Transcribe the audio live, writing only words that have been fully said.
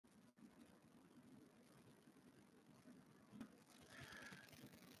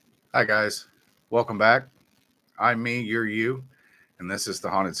Hi, guys. Welcome back. I'm me, you're you, and this is The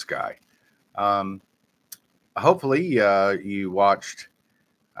Haunted Sky. Um, Hopefully, you watched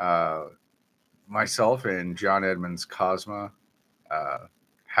uh, myself and John Edmonds Cosma uh,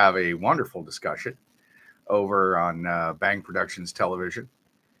 have a wonderful discussion over on Bang Productions television.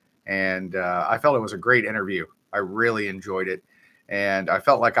 And I felt it was a great interview. I really enjoyed it. And I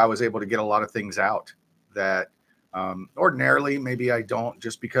felt like I was able to get a lot of things out that ordinarily maybe I don't,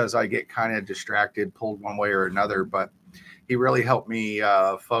 just because I get kind of distracted, pulled one way or another. But he really helped me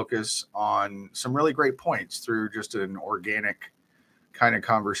focus on some really great points through just an organic kind of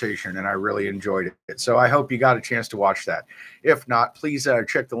conversation. And I really enjoyed it. So I hope you got a chance to watch that. If not, please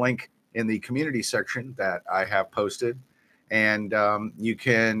check the link in the community section that I have posted. And you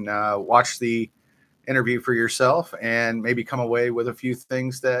can watch the interview for yourself and maybe come away with a few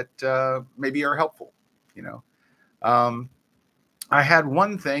things that maybe are helpful. You know, um, I had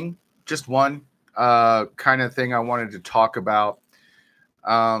one thing, just one kind of thing I wanted to talk about,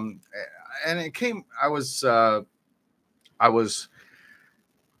 um, and it came. I was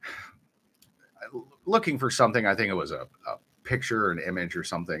looking for something. I think it was a picture, an image, or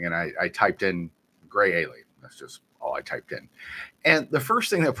something, and I typed in gray alien. That's just all I typed in, and the first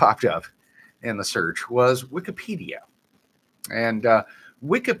thing that popped up in the search was Wikipedia, and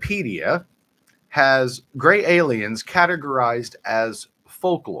Wikipedia has gray aliens categorized as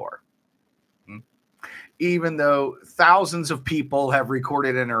folklore, even though thousands of people have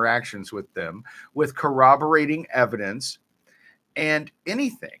recorded interactions with them with corroborating evidence, and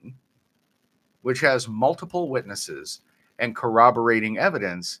anything which has multiple witnesses and corroborating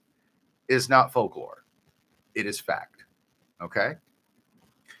evidence is not folklore. It is fact. Okay?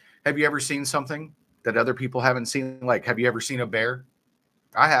 Have you ever seen something that other people haven't seen? Like, have you ever seen a bear?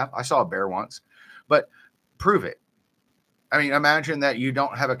 I have. I saw a bear once, but prove it. I mean, imagine that you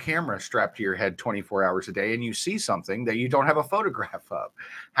don't have a camera strapped to your head 24 hours a day and you see something that you don't have a photograph of.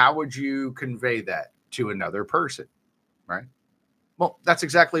 How would you convey that to another person? Right? Well, that's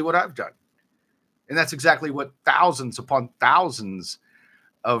exactly what I've done. And that's exactly what thousands upon thousands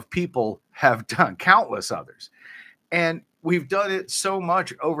of people have done, countless others. And we've done it so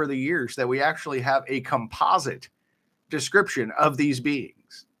much over the years that we actually have a composite description of these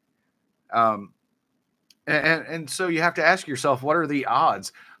beings. Um, and so you have to ask yourself, what are the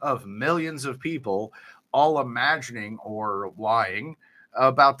odds of millions of people all imagining or lying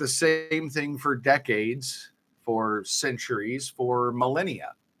about the same thing for decades, for centuries, for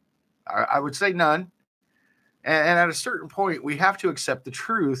millennia? I would say none. And at a certain point, we have to accept the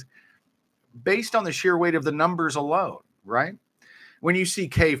truth based on the sheer weight of the numbers alone, right? When you see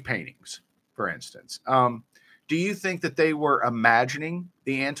cave paintings, for instance, do you think that they were imagining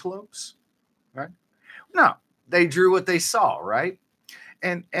the antelopes? Right? No, they drew what they saw, right?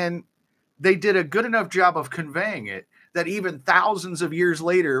 And they did a good enough job of conveying it that even thousands of years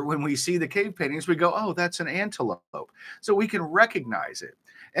later, when we see the cave paintings, we go, oh, that's an antelope. So we can recognize it.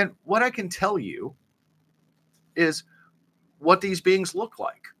 And what I can tell you is what these beings look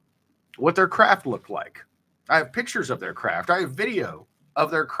like, what their craft looked like. I have pictures of their craft. I have video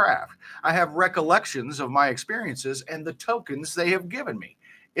of their craft. I have recollections of my experiences and the tokens they have given me.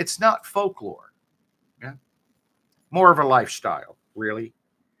 It's not folklore. Yeah? More of a lifestyle, really.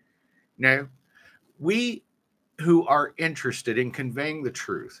 No, we who are interested in conveying the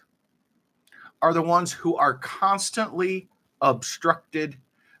truth are the ones who are constantly obstructed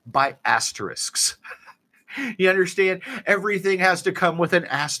by asterisks. You understand? Everything has to come with an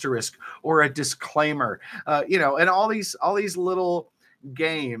asterisk or a disclaimer, and all these little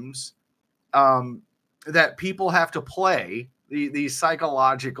games that people have to play. These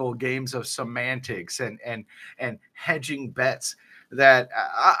psychological games of semantics and hedging bets that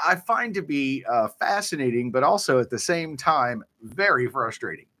I find to be fascinating, but also at the same time very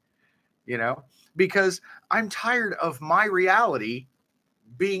frustrating. You know, because I'm tired of my reality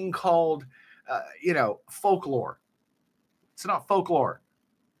being called folklore. It's not folklore.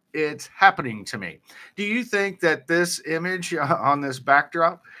 It's happening to me. Do you think that this image on this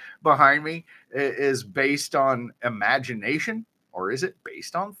backdrop behind me is based on imagination, or is it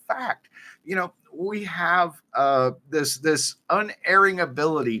based on fact? We have this unerring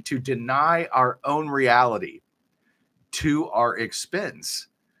ability to deny our own reality to our expense,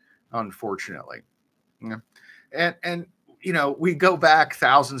 unfortunately. Yeah. And we go back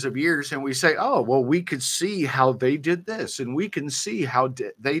thousands of years and we say, oh, well, we could see how they did this, and we can see how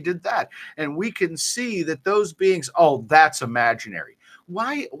they did that, and we can see that those beings, oh, that's imaginary.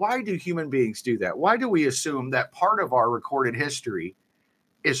 Why do human beings do that? Why do we assume that part of our recorded history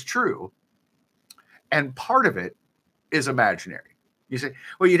is true and part of it is imaginary? You say,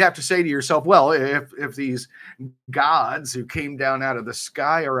 well, you'd have to say to yourself, well, if these gods who came down out of the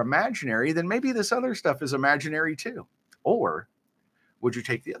sky are imaginary, then maybe this other stuff is imaginary too. Or would you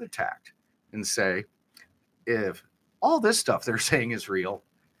take the other tact and say, if all this stuff they're saying is real,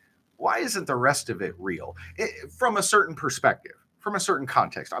 why isn't the rest of it real? From a certain perspective, from a certain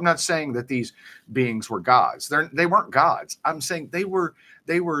context. I'm not saying that these beings were gods. They weren't gods. I'm saying they were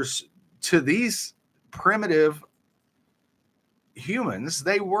to these primitive humans,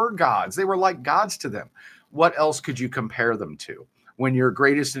 they were gods. They were like gods to them. What else could you compare them to? When your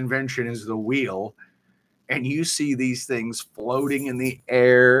greatest invention is the wheel, and you see these things floating in the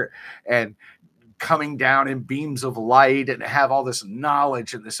air and coming down in beams of light and have all this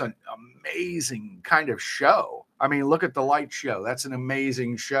knowledge and this amazing kind of show. I mean, look at the light show. That's an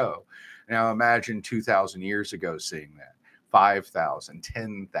amazing show. Now imagine 2,000 years ago seeing that, 5,000,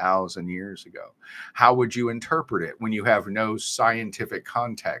 10,000 years ago. How would you interpret it when you have no scientific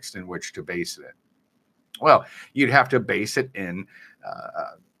context in which to base it? Well, you'd have to base it in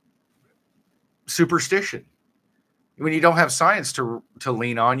superstition. When you don't have science to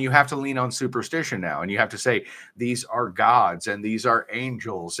lean on, you have to lean on superstition now. And you have to say, these are gods and these are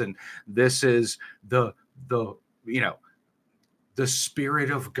angels. And this is the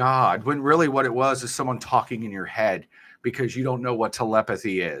spirit of God. When really what it was is someone talking in your head, because you don't know what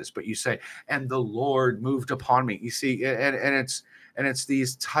telepathy is. But you say, and the Lord moved upon me. You see, and it's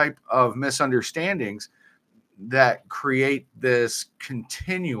these type of misunderstandings that create this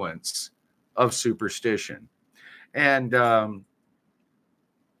continuance of superstition. And oh,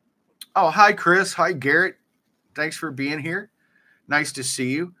 hi Chris, hi Garrett, thanks for being here. Nice to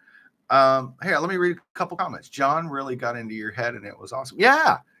see you. Hey, let me read a couple comments. John really got into your head and it was awesome.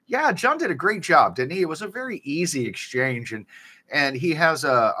 Yeah, John did a great job, didn't he? It was a very easy exchange, and he has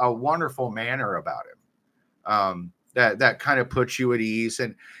a wonderful manner about him that kind of puts you at ease.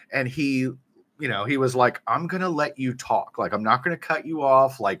 And he, he was like, I'm going to let you talk. Like, I'm not going to cut you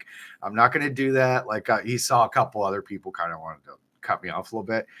off. Like, I'm not going to do that. Like, he saw a couple other people kind of wanted to cut me off a little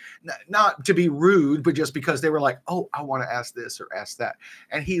bit. Not to be rude, but just because they were like, oh, I want to ask this or ask that.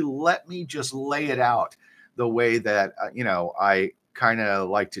 And he let me just lay it out the way that, I kind of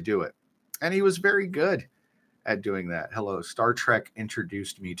like to do it. And he was very good at doing that. Hello, Star Trek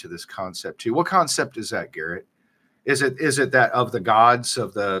introduced me to this concept too. What concept is that, Garrett? Is it that of the gods,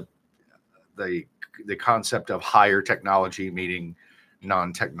 of the concept of higher technology meeting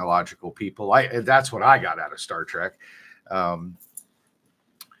non-technological people? That's what I got out of Star Trek. What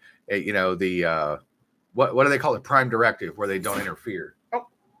do they call it? Prime directive, where they don't interfere. Oh,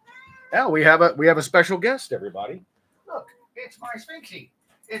 now we have a special guest, everybody. Look, it's my Sphinxy.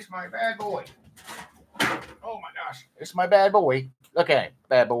 It's my bad boy. Oh my gosh, it's my bad boy. Look at him,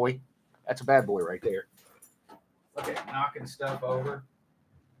 bad boy. That's a bad boy right there. Look at him knocking stuff over.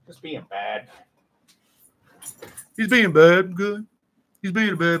 Just being bad. He's being bad. Good. He's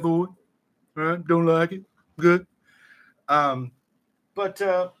being a bad boy. All right. Don't like it. Good. But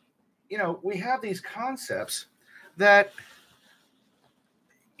we have these concepts that,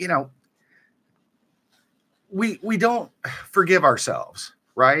 we don't forgive ourselves,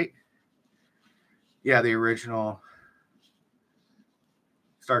 right? Yeah, the original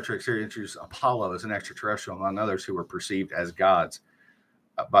Star Trek series introduced Apollo as an extraterrestrial, among others, who were perceived as gods.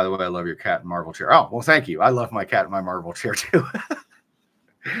 By the way, I love your cat and Marvel chair. Oh, well, thank you. I love my cat and my Marvel chair too.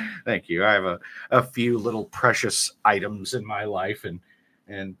 Thank you. I have a few little precious items in my life, and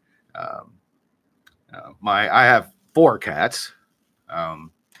I have 4 cats. I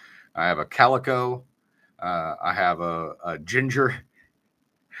have a calico. I have a ginger.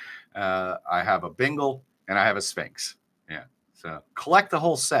 I have a Bengal, and I have a Sphinx. Yeah. So collect the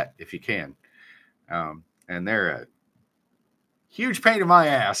whole set if you can. And they're a huge pain in my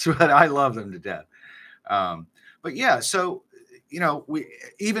ass, but I love them to death. But yeah, so,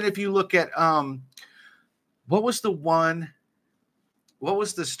 even if you look at, what was the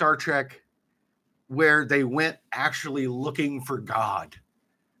Star Trek where they went actually looking for God,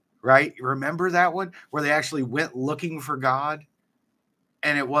 right? Remember that one where they actually went looking for God,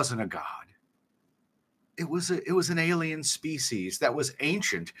 and it wasn't a God. It was an alien species that was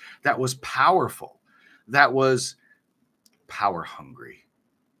ancient, that was powerful, that was power hungry,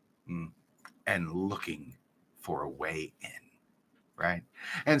 and looking for a way in, right?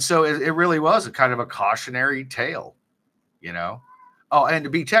 And so it really was a kind of a cautionary tale, Oh, and to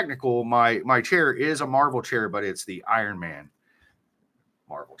be technical, my chair is a Marvel chair, but it's the Iron Man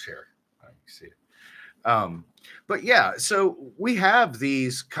Marvel chair. You see it. But yeah, so we have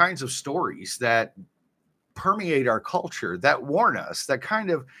these kinds of stories that permeate our culture, that warn us, that kind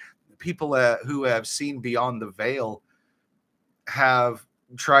of people who have seen beyond the veil have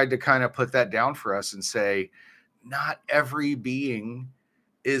tried to kind of put that down for us and say, not every being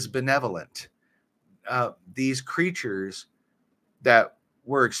is benevolent. These creatures that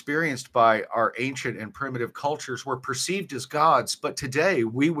were experienced by our ancient and primitive cultures were perceived as gods, but today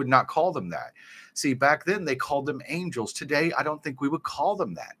we would not call them that. See, back then they called them angels. Today, I don't think we would call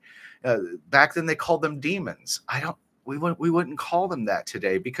them that. Back then they called them demons. We wouldn't call them that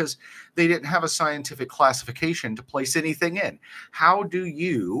today because they didn't have a scientific classification to place anything in. How do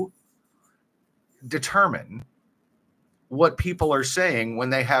you determine what people are saying when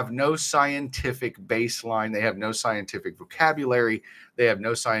they have no scientific baseline, they have no scientific vocabulary, they have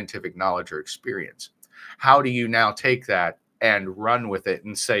no scientific knowledge or experience? How do you now take that and run with it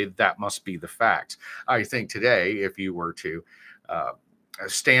and say that must be the facts? I think today, if you were to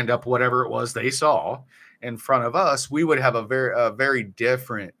stand up whatever it was they saw in front of us, we would have a very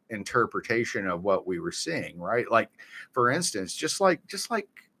different interpretation of what we were seeing, right? Like, for instance, just like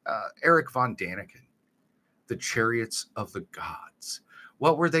Eric von Daniken, the chariots of the gods.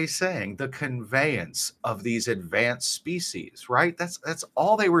 What were they saying? The conveyance of these advanced species, right? That's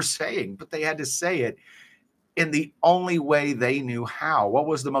all they were saying, but they had to say it in the only way they knew how. What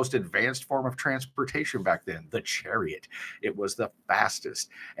was the most advanced form of transportation back then? The chariot. It was the fastest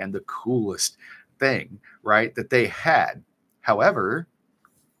and the coolest thing, right, that they had. However,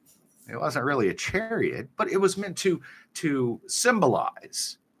 it wasn't really a chariot, but it was meant to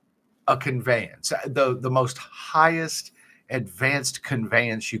symbolize a conveyance, the most highest advanced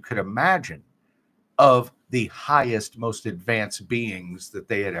conveyance you could imagine of the highest, most advanced beings that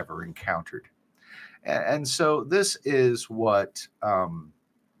they had ever encountered. And so this is what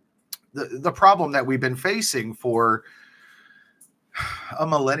the problem that we've been facing for a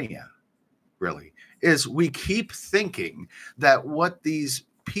millennia, really, is we keep thinking that what these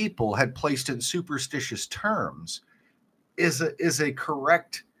people had placed in superstitious terms is a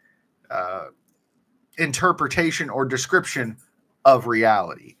correct interpretation or description of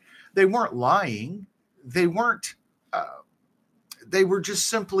reality. They weren't lying. They weren't. They were just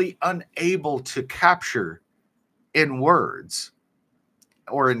simply unable to capture in words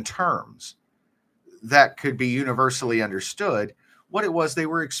or in terms that could be universally understood what it was they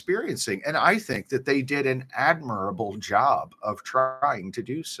were experiencing. And I think that they did an admirable job of trying to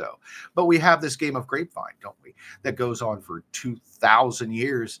do so. But we have this game of grapevine, don't we, that goes on for 2,000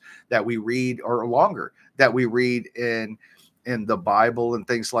 years that we read, or longer, that we read in the Bible and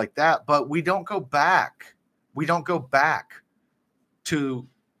things like that. But we don't go back. We don't go back to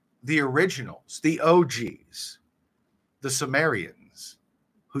the originals, the OGs, the Sumerians,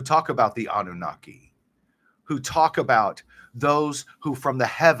 who talk about the Anunnaki, who talk about those who from the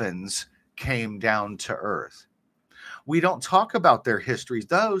heavens came down to earth. We don't talk about their histories.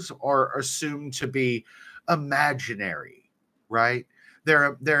 Those are assumed to be imaginary, right?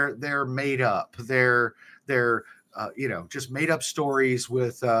 They're made up. They're just made up stories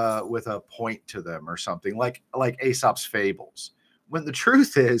with a point to them or something, like Aesop's fables. When the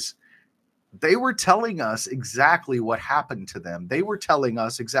truth is, they were telling us exactly what happened to them. They were telling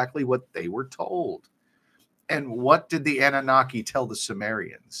us exactly what they were told. And what did the Anunnaki tell the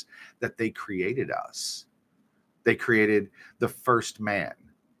Sumerians? That they created us. They created the first man,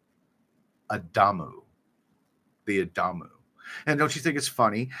 Adamu, the Adamu. And don't you think it's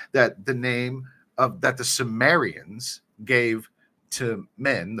funny that the name that the Sumerians gave to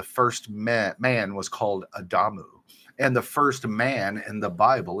men, the first man was called Adamu. And the first man in the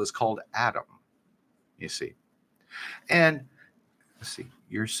Bible is called Adam, you see. And let's see,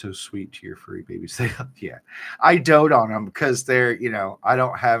 you're so sweet to your furry babies. Yeah, I dote on them because they're, I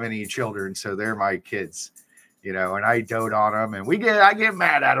don't have any children, so they're my kids, and I dote on them. And I get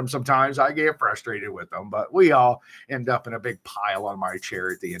mad at them sometimes. I get frustrated with them, but we all end up in a big pile on my chair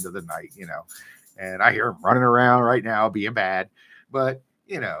at the end of the night, And I hear them running around right now being bad, but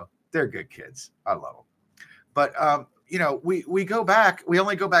they're good kids. I love them. But, we go back, we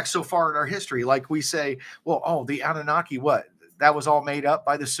only go back so far in our history. Like we say, well, the Anunnaki, what? That was all made up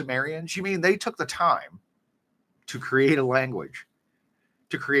by the Sumerians? You mean they took the time to create a language,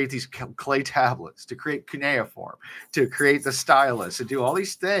 to create these clay tablets, to create cuneiform, to create the stylus, and do all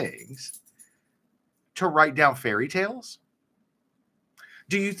these things to write down fairy tales?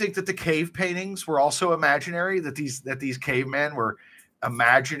 Do you think that the cave paintings were also imaginary, that these cavemen were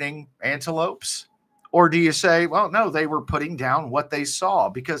imagining antelopes? Or do you say, well, no, they were putting down what they saw?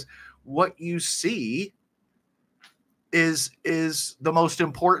 Because what you see is the most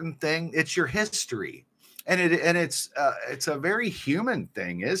important thing. It's your history. And it's a very human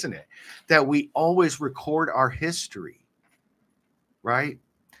thing, isn't it? That we always record our history, right?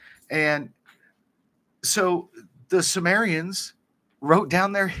 And so the Sumerians wrote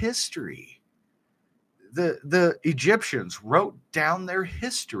down their history. The Egyptians wrote down their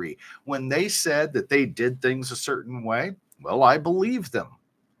history. When they said that they did things a certain way, well, I believe them.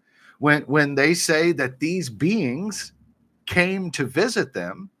 When they say that these beings came to visit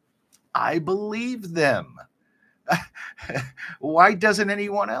them, I believe them. Why doesn't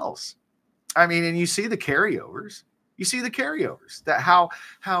anyone else? I mean, and you see the carryovers. You see the carryovers, that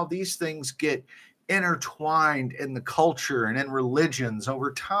how these things get intertwined in the culture and in religions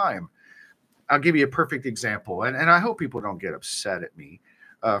over time. I'll give you a perfect example, and I hope people don't get upset at me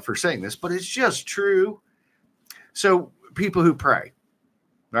for saying this, but it's just true. So people who pray,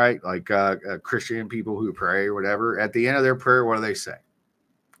 right? Like Christian people who pray or whatever, at the end of their prayer, what do they say?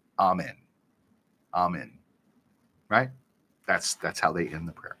 Amen. Amen. Right? That's how they end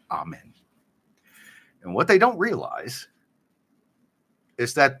the prayer. Amen. And what they don't realize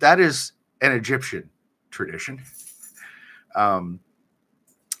is that that is an Egyptian tradition.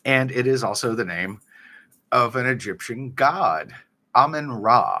 And it is also the name of an Egyptian god,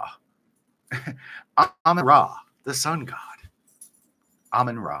 Amen-Ra. Amen-Ra, the sun god.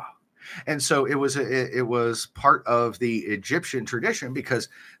 Amen-Ra. And so it was part of the Egyptian tradition because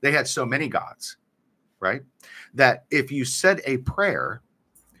they had so many gods, right? That if you said a prayer,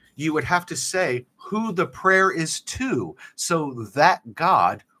 you would have to say who the prayer is to, so that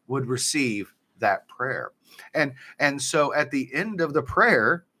God would receive that prayer. And so at the end of the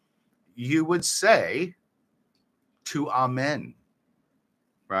prayer, you would say to Amen,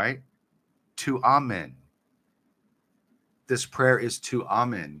 right? To Amen. This prayer is to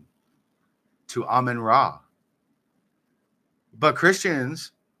Amen, to Amen-Ra. But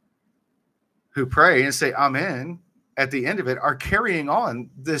Christians who pray and say Amen at the end of it are carrying on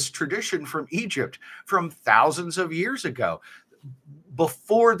this tradition from Egypt from thousands of years ago,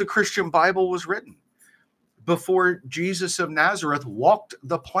 before the Christian Bible was written, before Jesus of Nazareth walked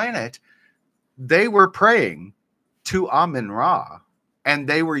the planet. They were praying to Amen-Ra, and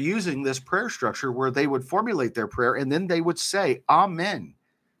they were using this prayer structure where they would formulate their prayer and then they would say Amen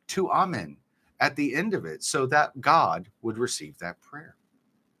to Amen at the end of it, so that God would receive that prayer.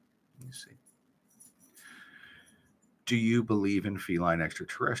 Let me see. Do you believe in feline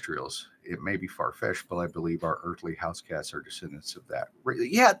extraterrestrials? It may be far-fetched, but I believe our earthly house cats are descendants of that.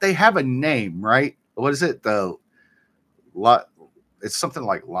 Yeah, they have a name, right? What is it? It's something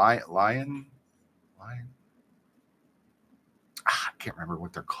like lion. I can't remember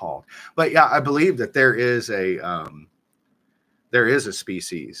what they're called, but yeah, I believe that there is a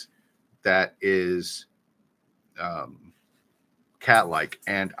species that is cat-like,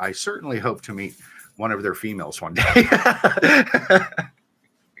 and I certainly hope to meet one of their females one day.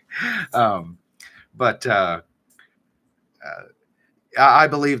 But I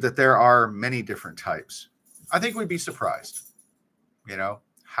believe that there are many different types. I think we'd be surprised,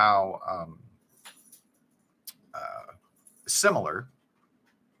 how similar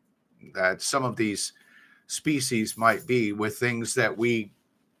that some of these species might be with things that we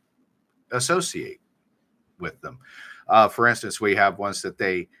associate with them. For instance, we have ones that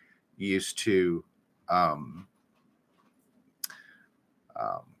they used to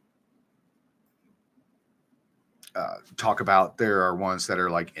talk about. There are ones that are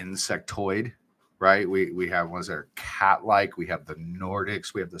like insectoid, right? We have ones that are cat-like. We have the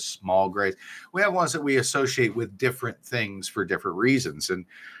Nordics. We have the small grays. We have ones that we associate with different things for different reasons. And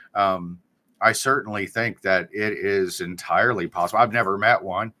I certainly think that it is entirely possible. I've never met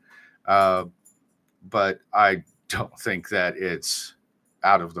one, but I don't think that it's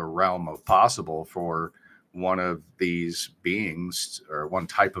out of the realm of possible for one of these beings, or one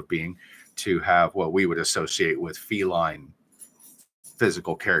type of being, to have what we would associate with feline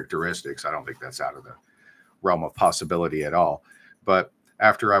physical characteristics. I don't think that's out of the realm of possibility at all. But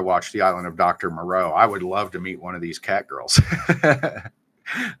after I watched The Island of Dr. Moreau, I would love to meet one of these cat girls.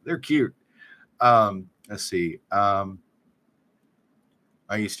 They're cute. Let's see.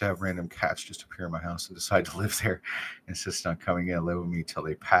 I used to have random cats just appear in my house and decide to live there, insist on coming in and live with me till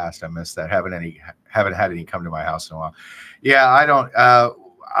they passed. I miss that. Haven't had any come to my house in a while. Yeah, I don't.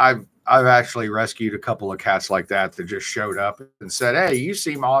 I've actually rescued a couple of cats like that just showed up and said, "Hey, you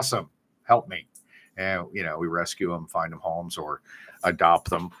seem awesome. Help me." And we rescue them, find them homes, or adopt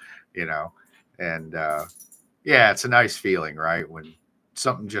them. And yeah, it's a nice feeling, right? When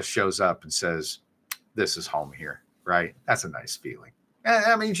something just shows up and says, "This is home here," right? That's a nice feeling. And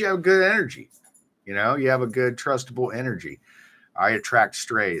that means you have good energy. You have a good, trustable energy. I attract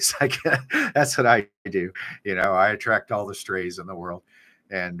strays. That's what I do. I attract all the strays in the world,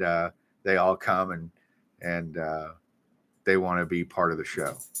 and they all come and they want to be part of the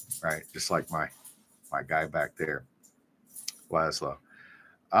show, right? Just like my my guy back there, Laszlo.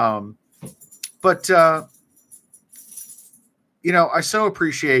 But you know, I so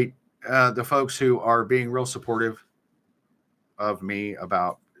appreciate the folks who are being real supportive of me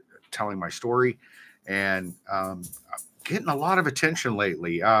about telling my story, and getting a lot of attention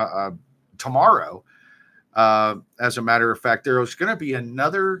lately. Tomorrow, as a matter of fact, there was going to be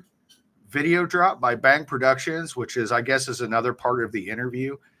another video drop by Bang Productions, which is, I guess, is another part of the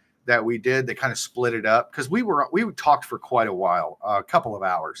interview that we did. They kind of split it up because we talked for quite a while, a couple of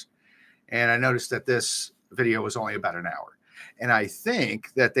hours, and I noticed that this video was only about an hour. And I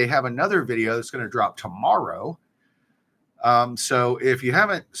think that they have another video that's going to drop tomorrow. So if you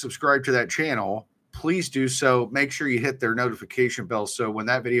haven't subscribed to that channel, please do so. Make sure you hit their notification bell so when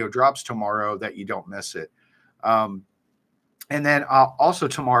that video drops tomorrow that you don't miss it. And then also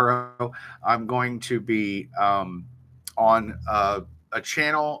tomorrow, I'm going to be on a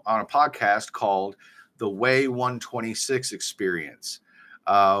channel, on a podcast called The Way 126 Experience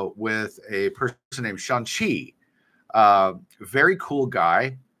with a person named Shan-Chi. Very cool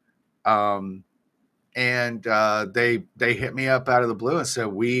guy. And they hit me up out of the blue and said,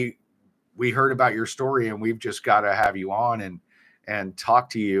 we heard about your story and we've just got to have you on and talk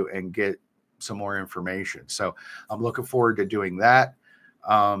to you and get some more information. So I'm looking forward to doing that.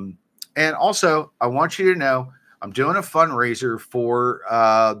 And also I want you to know, I'm doing a fundraiser for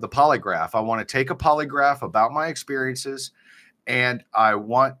the polygraph. I want to take a polygraph about my experiences, and I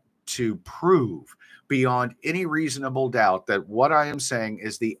want to prove beyond any reasonable doubt that what I am saying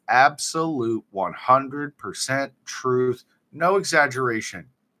is the absolute 100% truth, no exaggeration.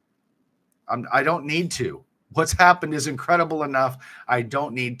 I don't need to. What's happened is incredible enough. I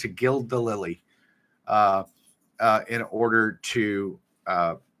don't need to gild the lily in order to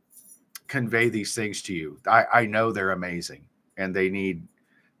convey these things to you. I know they're amazing, and they need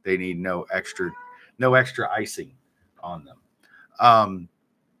no extra icing on them.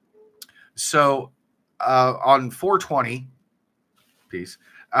 So on 420 piece,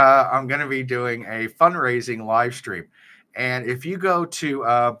 I'm going to be doing a fundraising live stream. And if you go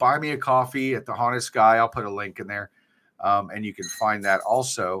to buy me a coffee at the Haunted Sky, I'll put a link in there. And you can find that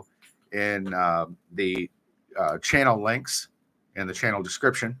also in the channel links in the channel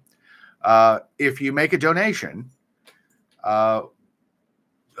description. If you make a donation, I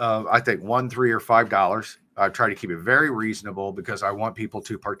think $1, $3, or $5, I try to keep it very reasonable because I want people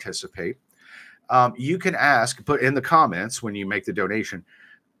to participate. You can put in the comments when you make the donation,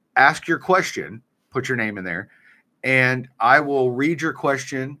 ask your question, put your name in there, and I will read your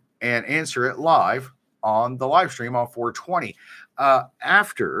question and answer it live on the live stream on 420.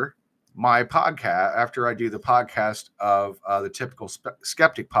 After my podcast, after I do the podcast of the Typical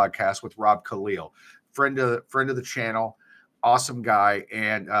Skeptic podcast with Rob Khalil, friend of the channel, awesome guy,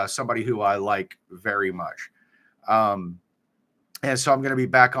 and somebody who I like very much. And so I'm going to be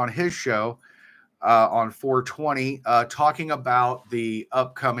back on his show on 420 talking about the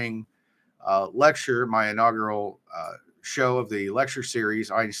upcoming lecture, my inaugural show of the lecture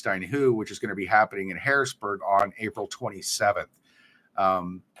series, Einstein Who, which is going to be happening in Harrisburg on April 27th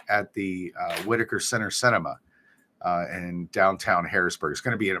at the Whitaker Center Cinema in downtown Harrisburg. It's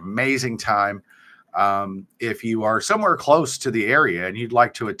going to be an amazing time. If you are somewhere close to the area and you'd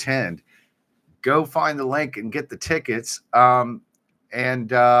like to attend, go find the link and get the tickets. I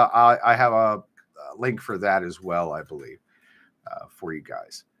have a link for that as well, I believe, for you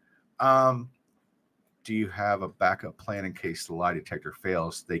guys. Do you have a backup plan in case the lie detector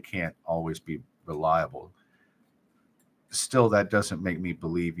fails? They can't always be reliable. Still, that doesn't make me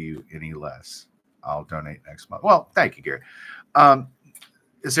believe you any less. I'll donate next month. Well, thank you, Gary.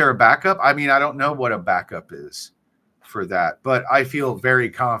 Is there a backup? I mean, I don't know what a backup is for that, but I feel very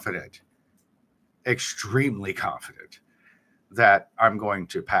confident, extremely confident, that I'm going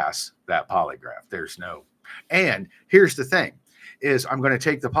to pass that polygraph. And here's the thing, is I'm going to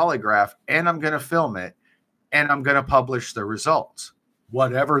take the polygraph and I'm going to film it and I'm going to publish the results,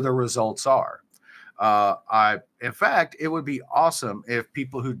 whatever the results are. In fact, it would be awesome if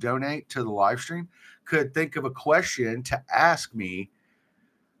people who donate to the live stream could think of a question to ask me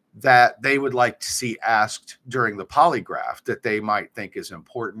that they would like to see asked during the polygraph that they might think is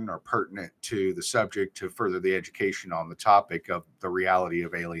important or pertinent to the subject to further the education on the topic of the reality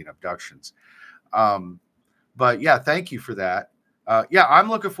of alien abductions. But yeah, thank you for that. Yeah, I'm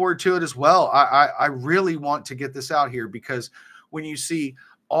looking forward to it as well. I really want to get this out here because when you see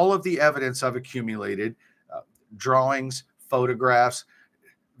all of the evidence I've accumulated, drawings, photographs,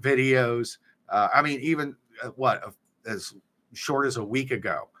 videos, I mean, even as short as a week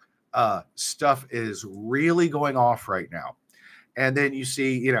ago, stuff is really going off right now. And then you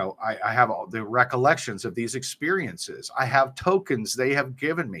see, you know, I have all the recollections of these experiences. I have tokens they have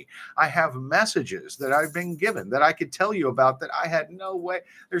given me. I have messages that I've been given that I could tell you about that I had no way.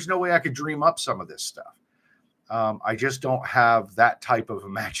 There's no way I could dream up some of this stuff. I just don't have that type of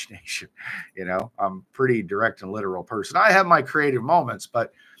imagination. You know, I'm pretty direct and literal person. I have my creative moments,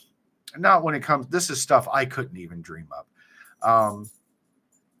 but not when it comes. This is stuff I couldn't even dream up.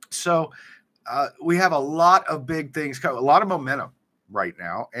 So we have a lot of big things, a lot of momentum right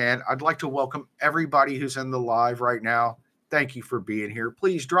now. And I'd like to welcome everybody who's in the live right now. Thank you for being here.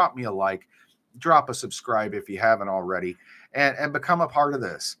 Please drop me a like, drop a subscribe if you haven't already, and become a part of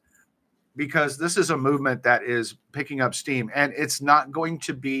this, because this is a movement that is picking up steam, and it's not going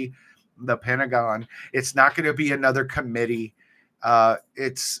to be the Pentagon. It's not going to be another committee.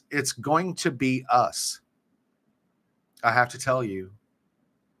 It's going to be us. I have to tell you,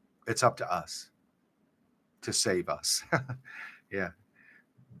 it's up to us to save us. Yeah.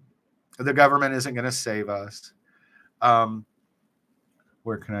 The government isn't going to save us.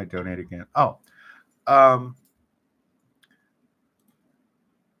 Where can I donate again? Oh, let's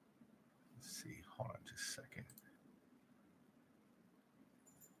see. Hold on just a second.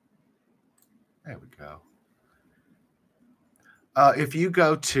 There we go. If you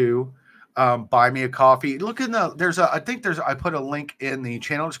go to buy me a coffee, look in the, I put a link in the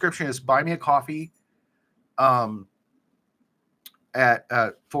channel description. It's buy me a coffee at /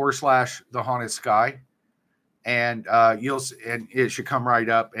 the haunted sky. And and it should come right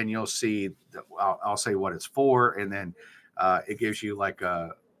up, and you'll see, I'll say what it's for. And then it gives you like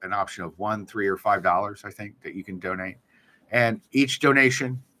an option of $1, $3, or $5, I think, that you can donate. And each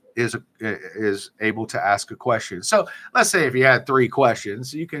donation is able to ask a question. So let's say if you had 3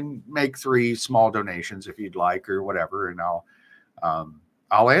 questions, you can make 3 small donations if you'd like, or whatever. And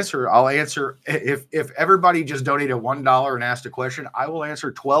I'll answer. If everybody just donated $1 and asked a question, I will answer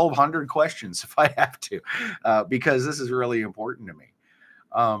 1,200 questions if I have to, because this is really important to me.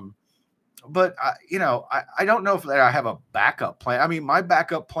 But you know, I don't know if I have a backup plan. I mean, my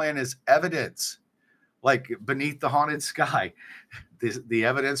backup plan is evidence, like Beneath the Haunted Sky, the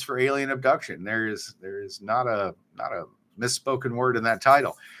evidence for alien abduction. There is not a misspoken word in that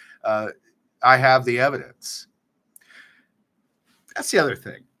title. I have the evidence. That's the other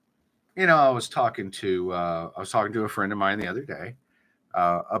thing. You know, I was talking to a friend of mine the other day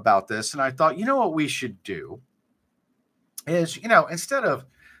about this, and I thought, you know what we should do is, you know, instead of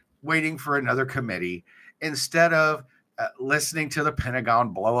waiting for another committee, instead of listening to the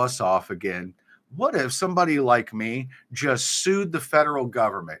Pentagon blow us off again, what if somebody like me just sued the federal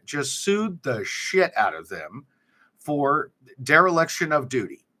government, just sued the shit out of them for dereliction of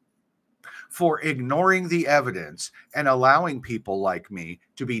duty, for ignoring the evidence and allowing people like me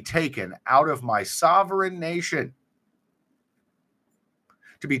to be taken out of my sovereign nation,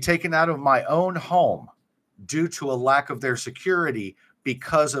 to be taken out of my own home due to a lack of their security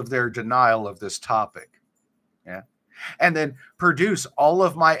because of their denial of this topic. Yeah. And then produce all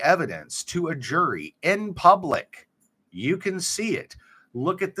of my evidence to a jury in public. You can see it.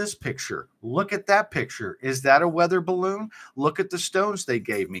 Look at this picture. Look at that picture. Is that a weather balloon? Look at the stones they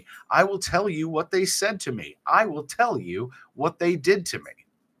gave me. I will tell you what they said to me. I will tell you what they did to me.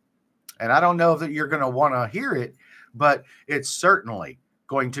 And I don't know that you're going to want to hear it, but it's certainly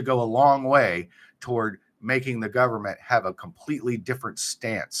going to go a long way toward making the government have a completely different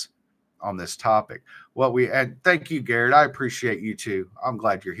stance on this topic. And thank you, Garrett. I appreciate you too. I'm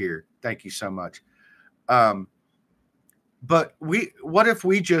glad you're here. Thank you so much. But what if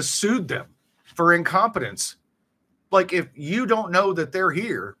we just sued them for incompetence? Like, if you don't know that they're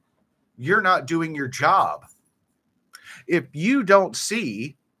here, you're not doing your job. If you don't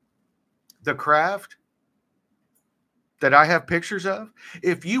see the craft that I have pictures of,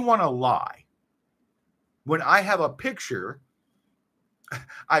 if you want to lie, when I have a picture,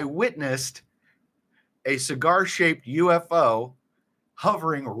 I witnessed a cigar-shaped UFO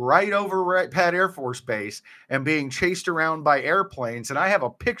hovering right over Wright Pat Air Force Base and being chased around by airplanes. And I have a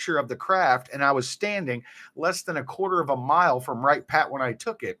picture of the craft, and I was standing less than a quarter of a mile from Wright Pat when I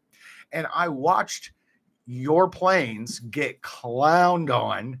took it. And I watched your planes get clowned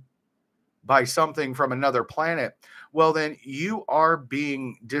on by something from another planet. Well, then you are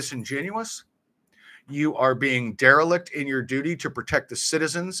being disingenuous. You are being derelict in your duty to protect the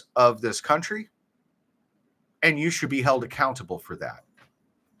citizens of this country. And you should be held accountable for that.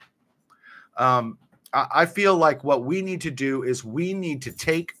 I feel like what we need to do is we need to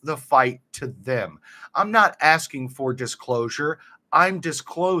take the fight to them. I'm not asking for disclosure. I'm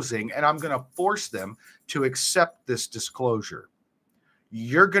disclosing, and I'm going to force them to accept this disclosure.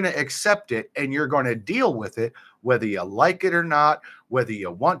 you're going to accept it and you're going to deal with it, whether you like it or not, whether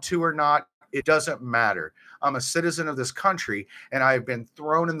you want to or not. It doesn't matter. I'm a citizen of this country, and I have been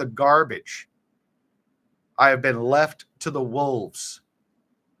thrown in the garbage. I have been left to the wolves.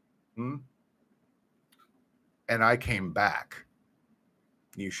 And I came back.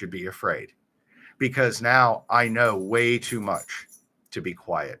 You should be afraid, because now I know way too much to be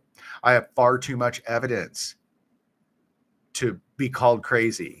quiet. I have far too much evidence to be called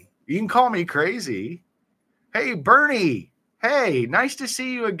crazy. You can call me crazy. Hey, Bernie. Hey, nice to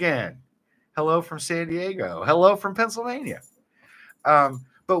see you again. Hello from San Diego. Hello from Pennsylvania.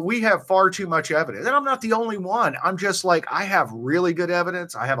 But we have far too much evidence. And I'm not the only one. I'm just like, I have really good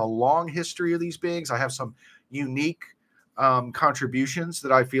evidence. I have a long history of these beings. I have some unique contributions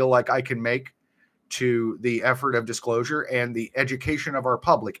that I feel like I can make to the effort of disclosure and the education of our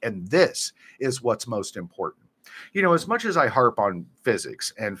public. And this is what's most important. You know, as much as I harp on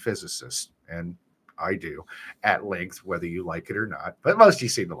physics and physicists, and I do at length, whether you like it or not, but most of you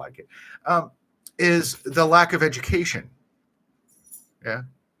seem to like it, is the lack of education. Yeah.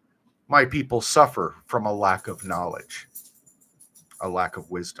 My people suffer from a lack of knowledge, a lack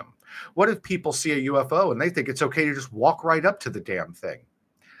of wisdom. What if people see a UFO and they think it's okay to just walk right up to the damn thing?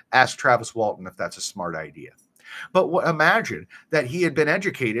 Ask Travis Walton if that's a smart idea. But imagine that he had been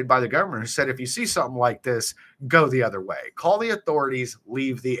educated by the government who said, if you see something like this, go the other way. Call the authorities,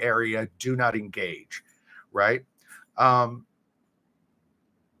 leave the area, do not engage, right?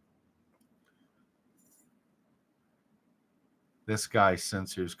 This guy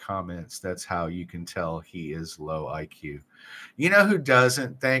censors comments. That's how you can tell he is low IQ. You know who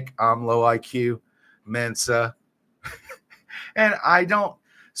doesn't think I'm low IQ? Mensa. And I don't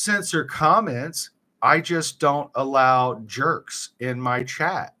censor comments. I just don't allow jerks in my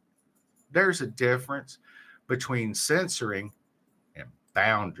chat. There's a difference between censoring and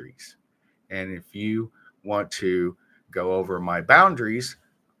boundaries. And if you want to go over my boundaries,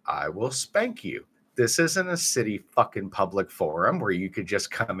 I will spank you. This isn't a city fucking public forum where you could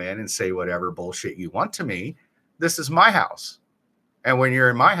just come in and say whatever bullshit you want to me. This is my house. And when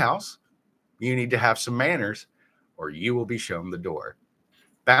you're in my house, you need to have some manners or you will be shown the door.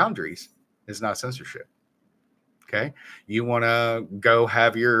 Boundaries is not censorship. Okay. You want to go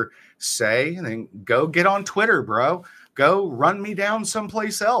have your say and then go get on Twitter, bro. Go run me down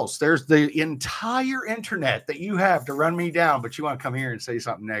someplace else. There's the entire internet that you have to run me down, but you want to come here and say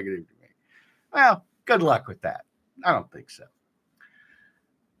something negative to me. Well, good luck with that. I don't think so.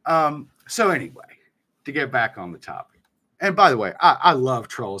 So anyway, to get back on the topic. And by the way, I love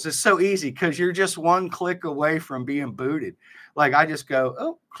trolls. It's so easy because you're just one click away from being booted. Like I just go,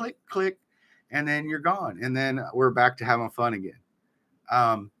 oh, click, click, and then you're gone. And then we're back to having fun again.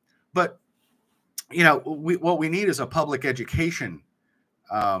 But, you know, what we need is a public education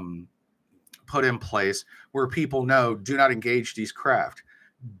put in place where people know, do not engage these craft.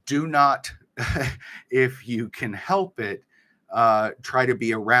 Do not, if you can help it, try to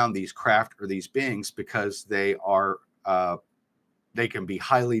be around these craft or these beings because they are they can be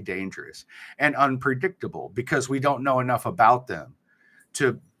highly dangerous and unpredictable because we don't know enough about them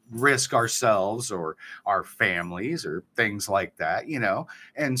to risk ourselves or our families or things like that, you know.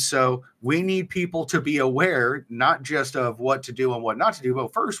 And so we need people to be aware, not just of what to do and what not to do,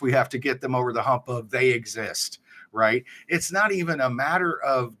 but first we have to get them over the hump of they exist, right? It's not even a matter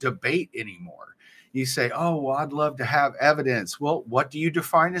of debate anymore. You say, oh, well, I'd love to have evidence. Well, what do you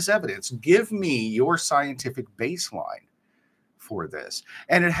define as evidence? Give me your scientific baseline for this.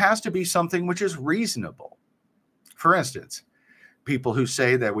 And it has to be something which is reasonable. For instance, people who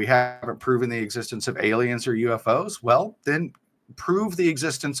say that we haven't proven the existence of aliens or UFOs, well, then prove the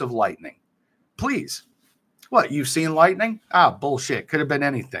existence of lightning. Please. What, you've seen lightning? Ah, bullshit. Could have been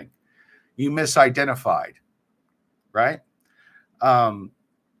anything. You misidentified, right?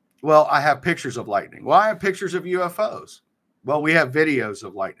 Well, I have pictures of lightning. Well, I have pictures of UFOs. Well, we have videos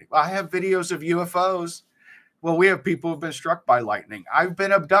of lightning. Well, I have videos of UFOs. Well, we have people who've been struck by lightning. I've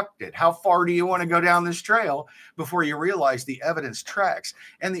been abducted. How far do you want to go down this trail before you realize the evidence tracks?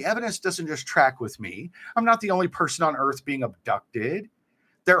 And the evidence doesn't just track with me. I'm not the only person on Earth being abducted.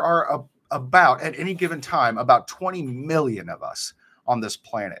 There are about, at any given time, about 20 million of us on this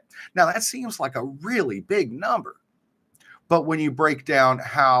planet. Now, that seems like a really big number. But when you break down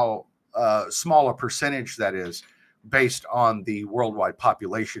how small a percentage that is based on the worldwide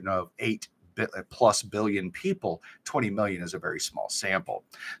population of 8+ billion people, 20 million is a very small sample.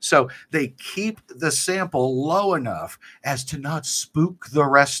 So they keep the sample low enough as to not spook the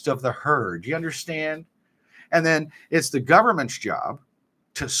rest of the herd. You understand? And then it's the government's job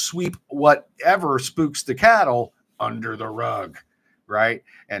to sweep whatever spooks the cattle under the rug, right?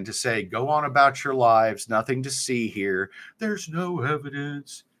 And to say, go on about your lives, nothing to see here. There's no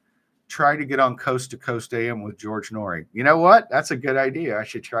evidence. Try to get on Coast to Coast AM with George Norrie. You know what? That's a good idea. I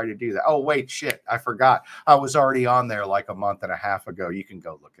should try to do that. Oh, wait, shit. I forgot. I was already on there like a month and a half ago. You can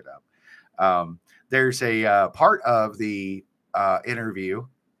go look it up. There's a part of the interview,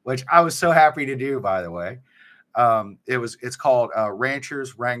 which I was so happy to do, by the way. It's called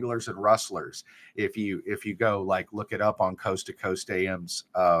Ranchers, Wranglers, and Rustlers. If you go like look it up on Coast to Coast AM's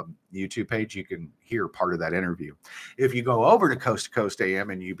YouTube page, you can hear part of that interview. If you go over to Coast AM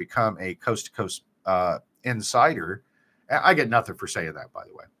and you become a Coast to Coast insider, I get nothing for saying that, by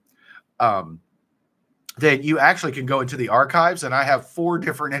the way. Then you actually can go into the archives, and I have 4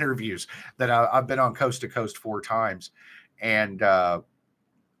 different interviews that I've been on Coast to Coast 4 times, and the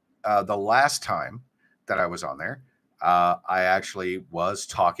last time that I was on there, I actually was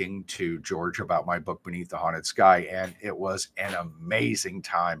talking to George about my book Beneath the Haunted Sky, and it was an amazing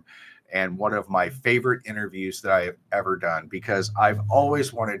time and one of my favorite interviews that I have ever done, because I've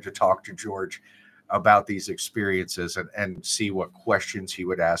always wanted to talk to George about these experiences and see what questions he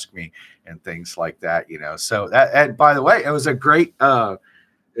would ask me and things like that, you know. So that, and by the way, it was a great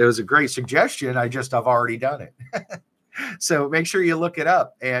suggestion. I've already done it. So make sure you look it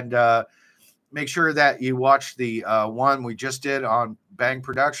up, and make sure that you watch the one we just did on Bang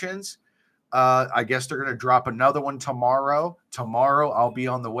Productions. I guess they're going to drop another one tomorrow. Tomorrow, I'll be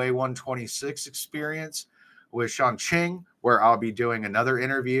on the Way 126 experience with Sean Ching, where I'll be doing another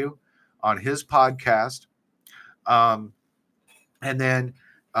interview on his podcast. And then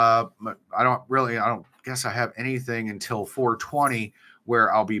I don't guess I have anything until 420,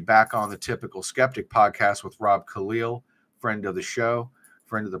 where I'll be back on the Typical Skeptic podcast with Rob Khalil, friend of the show,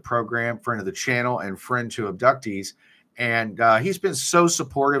 friend of the program, friend of the channel, and friend to abductees. And he's been so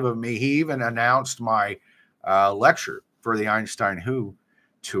supportive of me. He even announced my lecture for the Einstein Who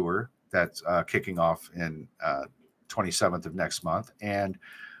tour that's kicking off in 27th of next month. And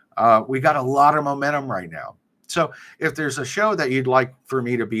we got a lot of momentum right now. So if there's a show that you'd like for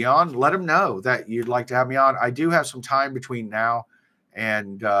me to be on, let them know that you'd like to have me on. I do have some time between now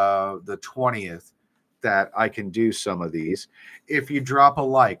and the 20th that I can do some of these. If you drop a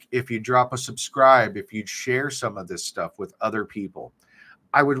like, if you drop a subscribe, if you'd share some of this stuff with other people,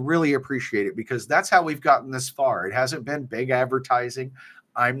 I would really appreciate it, because that's how we've gotten this far. It hasn't been big advertising.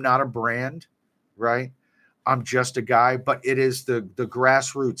 I'm not a brand, right? I'm just a guy, but it is the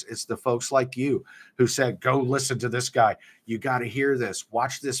grassroots. It's the folks like you who said, go listen to this guy. You got to hear this.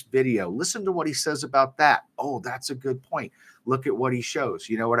 Watch this video. Listen to what he says about that. Oh, that's a good point. Look at what he shows.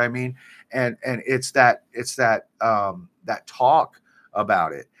 You know what I mean? And it's that talk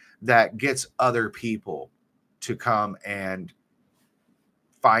about it that gets other people to come and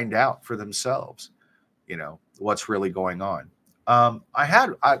find out for themselves, you know, what's really going on. I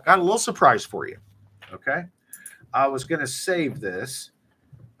got a little surprise for you. Okay. I was going to save this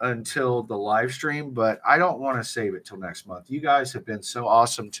until the live stream, but I don't want to save it till next month. You guys have been so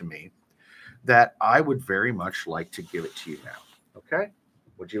awesome to me that I would very much like to give it to you now. Okay.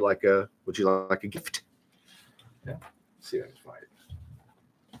 Would you like a gift? Yeah. Let's see if I can find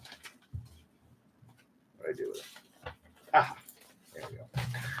it. What do I do with it? Ah, there we go.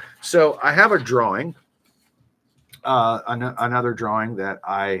 So I have a drawing, another drawing that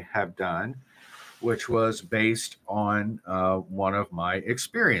I have done, which was based on one of my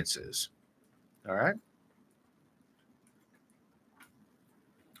experiences. All right.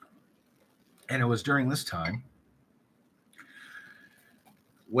 And it was during this time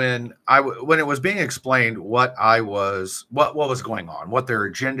when it was being explained what was going on, what their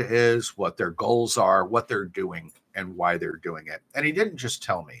agenda is, what their goals are, what they're doing, and why they're doing it. And he didn't just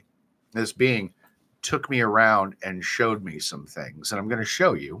tell me. This being took me around and showed me some things. And I'm going to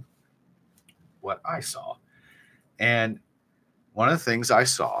show you what I saw. And one of the things I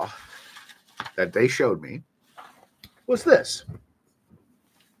saw that they showed me was this.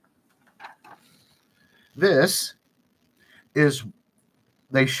 This is,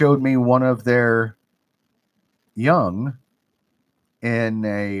 they showed me one of their young in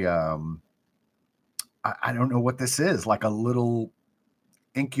a, I don't know what this is, like a little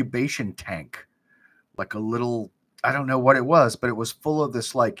incubation tank, like a little, I don't know what it was, but it was full of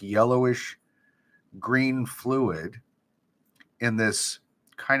this like yellowish green fluid in this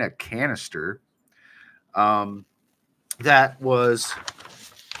kind of canister that was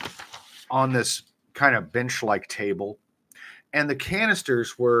on this kind of bench-like table. And the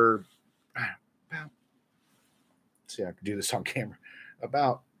canisters were about, let's see, I can do this on camera,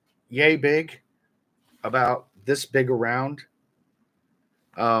 about yay big, about this big around.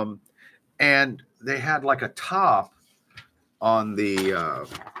 And they had like a top on the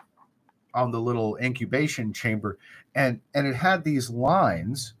little incubation chamber, and it had these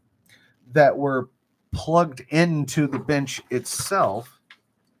lines that were plugged into the bench itself.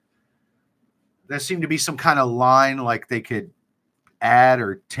 There seemed to be some kind of line, like they could add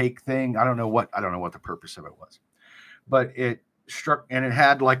or take thing. I don't know what the purpose of it was, but it struck, and it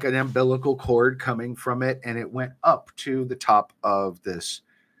had like an umbilical cord coming from it, and it went up to the top of this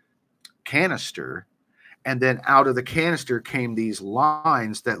canister, and then out of the canister came these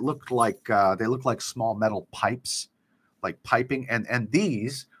lines that looked like small metal pipes, like piping, and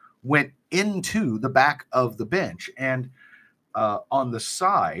these went into the back of the bench, and on the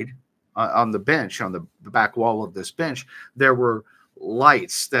side, on the bench, on the back wall of this bench, there were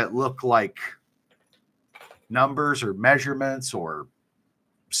lights that looked like numbers or measurements or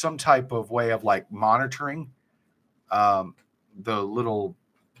some type of way of like monitoring the little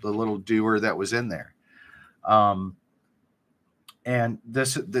doer that was in there. And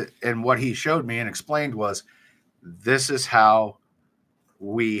and what he showed me and explained was, this is how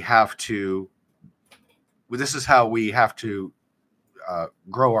we have to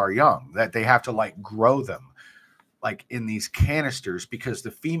grow our young, that they have to like grow them like in these canisters, because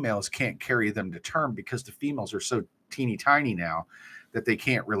the females can't carry them to term, because the females are so teeny tiny now that they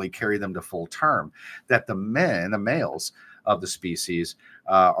can't really carry them to full term, that the males of the species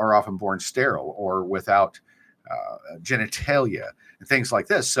are often born sterile or without genitalia and things like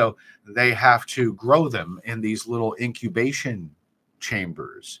this. So they have to grow them in these little incubation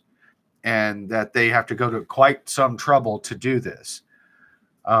chambers, and that they have to go to quite some trouble to do this.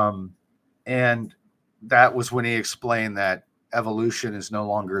 And that was when he explained that evolution is no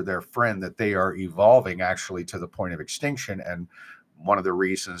longer their friend, that they are evolving actually to the point of extinction. And one of the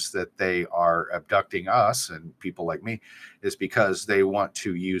reasons that they are abducting us and people like me is because they want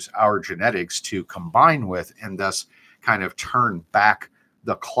to use our genetics to combine with, and thus kind of turn back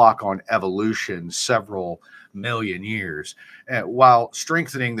the clock on evolution several million years, while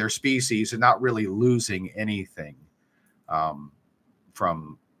strengthening their species and not really losing anything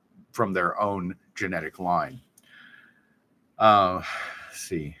from their own genetic line.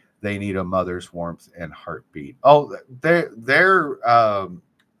 See, they need a mother's warmth and heartbeat. Oh, they're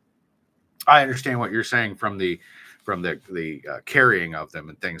I understand what you're saying from the carrying of them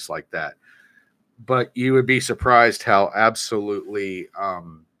and things like that, but you would be surprised how absolutely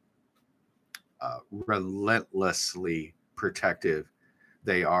relentlessly protective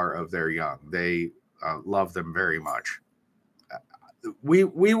they are of their young. They love them very much. We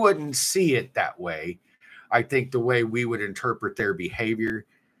wouldn't see it that way. I think the way we would interpret their behavior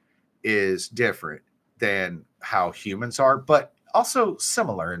is different than how humans are, but also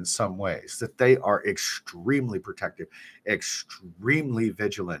similar in some ways, that they are extremely protective, extremely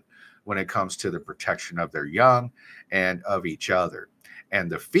vigilant when it comes to the protection of their young and of each other.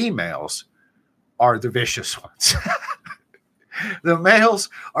 And the females are the vicious ones. The males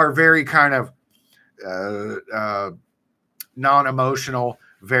are very kind of non-emotional,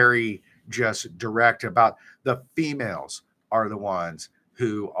 very just direct about. The females are the ones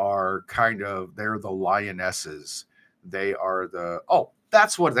who are kind of, they're the lionesses. They are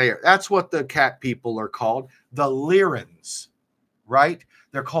that's what they are. That's what the cat people are called. The Lyrans, right?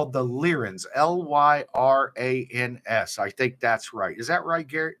 They're called the Lyrans, Lyrans. I think that's right. Is that right,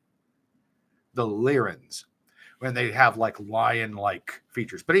 Garrett? The Lyrans, when they have like lion-like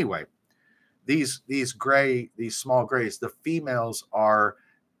features. But anyway, these small grays, the females are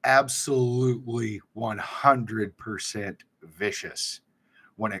absolutely 100% vicious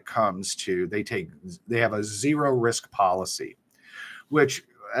when it comes to, they have a zero risk policy, which,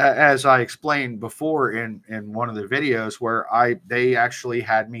 as I explained before in one of the videos, where they actually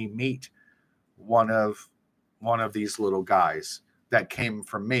had me meet one of these little guys that came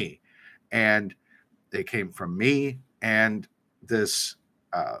from me, and they came from me and this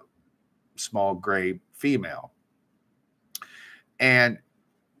small gray female, and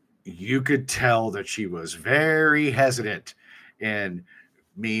you could tell that she was very hesitant in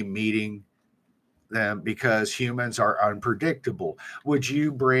me meeting them, because humans are unpredictable. Would you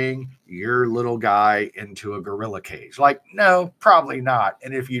bring your little guy into a gorilla cage? Like, no, probably not.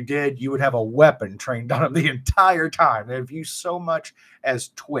 And if you did, you would have a weapon trained on him the entire time. And if you so much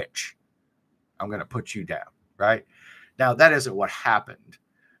as twitch, I'm going to put you down, right? Now, that isn't what happened.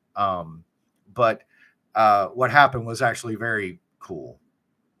 But what happened was actually very cool.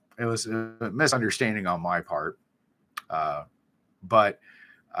 It was a misunderstanding on my part. But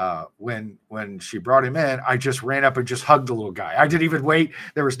when she brought him in, I just ran up and just hugged the little guy. I didn't even wait.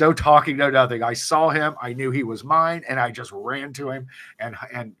 There was no talking, no nothing. I saw him. I knew he was mine, and I just ran to him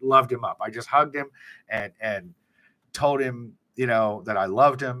and loved him up. I just hugged him and told him, you know, that I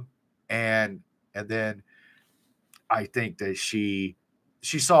loved him. And then I think that she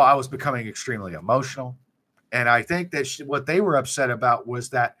saw I was becoming extremely emotional. And I think that what they were upset about was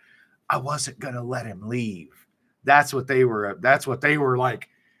that I wasn't going to let him leave. That's what they were like,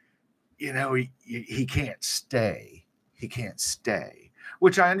 you know, he can't stay. He can't stay,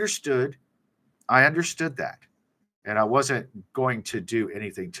 which I understood. I understood that. And I wasn't going to do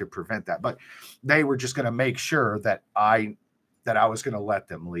anything to prevent that. But they were just going to make sure that I was going to let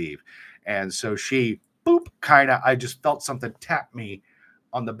them leave. And so she, boop, I just felt something tap me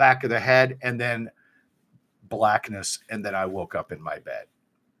on the back of the head, and then blackness. And then I woke up in my bed.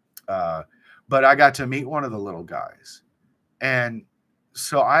 But I got to meet one of the little guys. And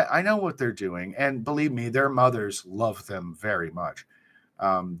so I know what they're doing. And believe me, their mothers love them very much.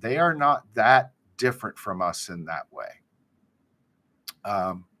 They are not that different from us in that way.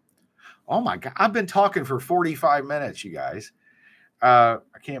 Oh my God, I've been talking for 45 minutes, you guys. I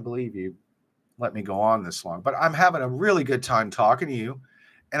can't believe you let me go on this long, but I'm having a really good time talking to you,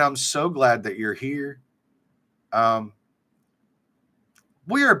 and I'm so glad that you're here.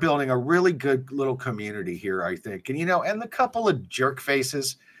 We are building a really good little community here, I think. And, you know, and the couple of jerk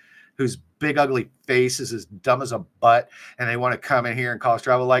faces whose big, ugly face is as dumb as a butt, and they want to come in here and cause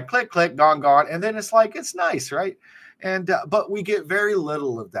trouble, like click, click, gone, gone. And then it's like, it's nice, right? And, but we get very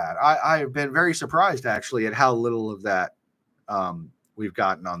little of that. I have been very surprised, actually, at how little of that we've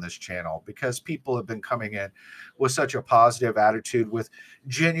gotten on this channel, because people have been coming in with such a positive attitude, with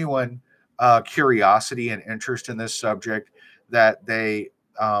genuine curiosity and interest in this subject, that they,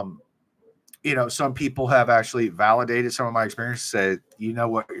 you know, some people have actually validated some of my experience, said, you know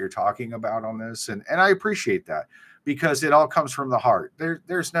what you're talking about on this. And I appreciate that, because it all comes from the heart.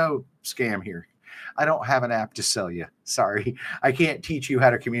 There's no scam here. I don't have an app to sell you. Sorry. I can't teach you how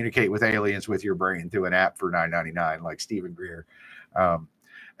to communicate with aliens with your brain through an app for $9.99 like Stephen Greer. And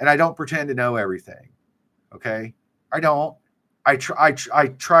I don't pretend to know everything. Okay. I don't. I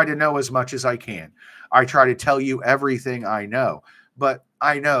try to know as much as I can. I try to tell you everything I know, but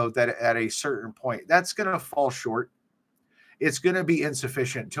I know that at a certain point, that's going to fall short. It's going to be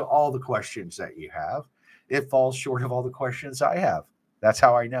insufficient to all the questions that you have. It falls short of all the questions I have. That's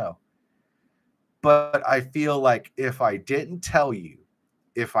how I know. But I feel like if I didn't tell you,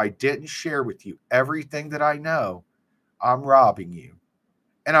 if I didn't share with you everything that I know, I'm robbing you.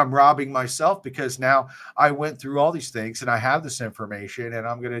 And I'm robbing myself, because now I went through all these things and I have this information, and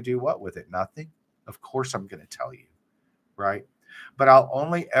I'm going to do what with it? Nothing. Of course I'm going to tell you, right? But I'll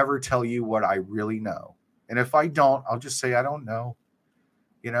only ever tell you what I really know. And if I don't, I'll just say I don't know,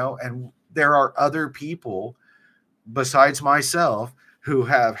 you know. And there are other people besides myself who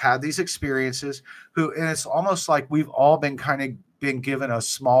have had these experiences, and it's almost like we've all been given a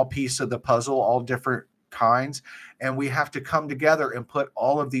small piece of the puzzle, all different kinds, and we have to come together and put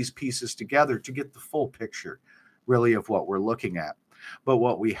all of these pieces together to get the full picture, really, of what we're looking at. But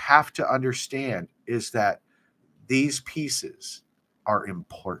what we have to understand is that these pieces are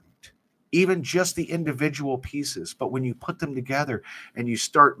important, even just the individual pieces. But when you put them together and you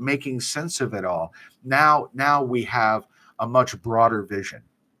start making sense of it all, now we have a much broader vision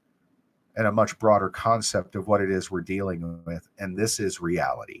and a much broader concept of what it is we're dealing with. And this is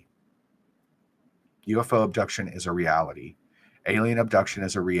reality. UFO abduction is a reality. Alien abduction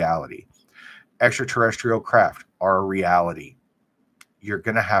is a reality. Extraterrestrial craft are a reality. You're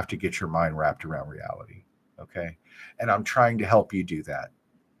going to have to get your mind wrapped around reality. Okay. And I'm trying to help you do that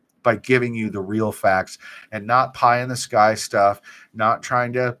by giving you the real facts, and not pie in the sky stuff, not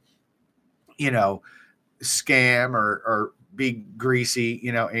trying to, you know, scam or be greasy,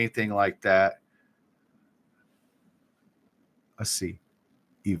 you know, anything like that. Let's see.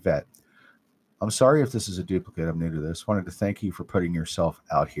 Yvette, I'm sorry if this is a duplicate. I'm new to this. Wanted to thank you for putting yourself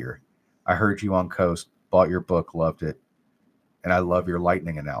out here. I heard you on Coast, bought your book, loved it. And I love your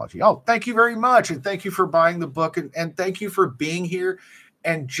lightning analogy. Oh, thank you very much. And thank you for buying the book. And thank you for being here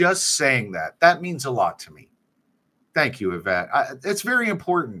and just saying that. That means a lot to me. Thank you, Yvette. It's very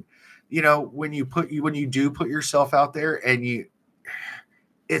important. You know, when you do put yourself out there, and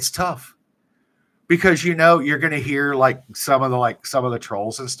it's tough, because, you know, you're going to hear some of the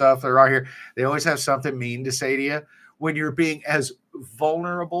trolls and stuff that are out here. They always have something mean to say to you when you're being as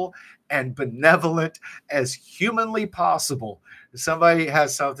vulnerable and benevolent as humanly possible. Somebody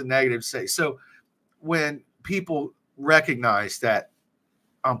has something negative to say. So when people recognize that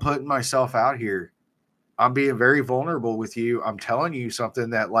I'm putting myself out here, I'm being very vulnerable with you, I'm telling you something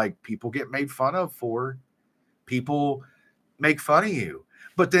that, like, people get made fun of for. People make fun of you.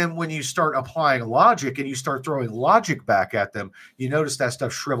 But then when you start applying logic and you start throwing logic back at them, you notice that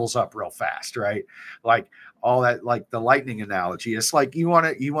stuff shrivels up real fast, right? Like all that, like the lightning analogy. It's like you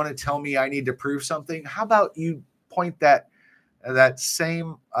want to tell me I need to prove something. How about you point that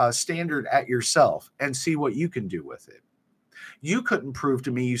same standard at yourself and see what you can do with it? You couldn't prove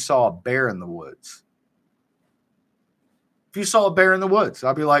to me you saw a bear in the woods. If you saw a bear in the woods,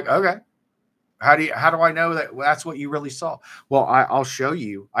 I'll be like, okay, how do I know that that's what you really saw? Well, I'll show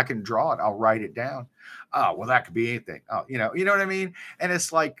you. I can draw it. I'll write it down. Oh, well, that could be anything. Oh, you know what I mean? And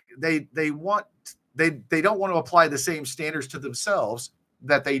it's like they don't want to apply the same standards to themselves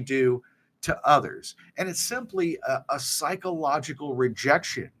that they do to others. And it's simply a psychological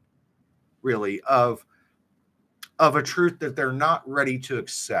rejection, really, of a truth that they're not ready to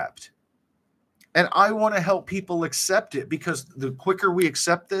accept. And I want to help people accept it, because the quicker we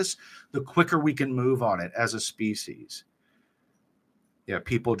accept this, the quicker we can move on it as a species. Yeah,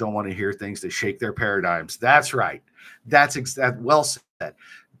 people don't want to hear things that shake their paradigms. That's right. That's well said.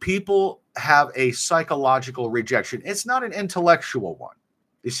 People have a psychological rejection. It's not an intellectual one.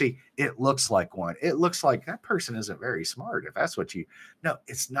 You see, it looks like one. It looks like that person isn't very smart, if that's what you... No,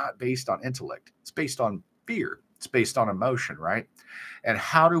 it's not based on intellect. It's based on fear. It's based on emotion, right? And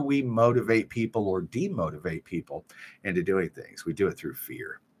how do we motivate people or demotivate people into doing things? We do it through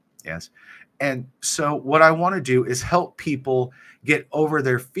fear. Yes. And so what I want to do is help people get over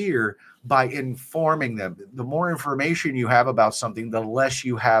their fear by informing them. The more information you have about something, the less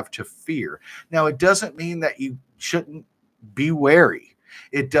you have to fear. Now, it doesn't mean that you shouldn't be wary.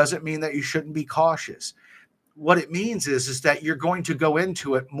 It doesn't mean that you shouldn't be cautious. What it means is that you're going to go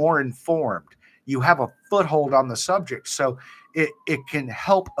into it more informed. You have a foothold on the subject, so it can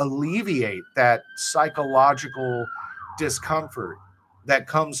help alleviate that psychological discomfort that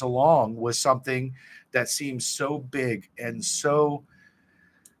comes along with something that seems so big and so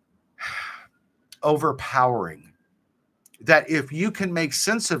overpowering, that if you can make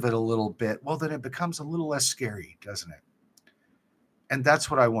sense of it a little bit, well, then it becomes a little less scary, doesn't it? And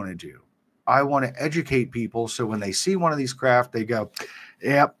that's what I want to do. I want to educate people so when they see one of these craft, they go,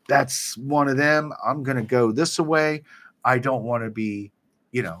 yep, that's one of them. I'm going to go this way. I don't want to be,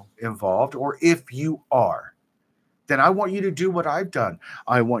 involved. Or if you are, then I want you to do what I've done.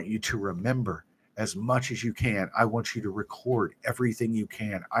 I want you to remember as much as you can. I want you to record everything you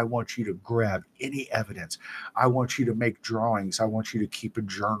can. I want you to grab any evidence. I want you to make drawings. I want you to keep a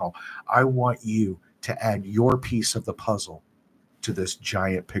journal. I want you to add your piece of the puzzle to this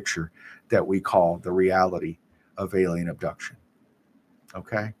giant picture that we call the reality of alien abduction.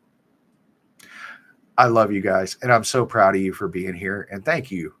 Okay? I love you guys, and I'm so proud of you for being here, and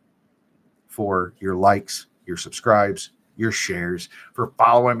thank you for your likes, your subscribes, your shares, for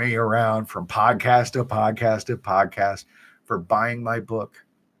following me around from podcast to podcast to podcast, for buying my book,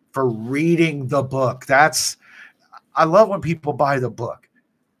 for reading the book. I love when people buy the book,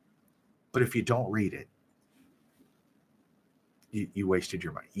 but if you don't read it, you wasted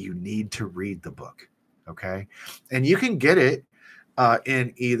your money. You need to read the book, okay? And you can get it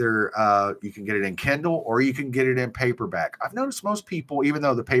in either, you can get it in Kindle or you can get it in paperback. I've noticed most people, even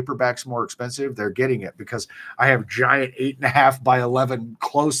though the paperback's more expensive, they're getting it because I have giant 8.5 by 11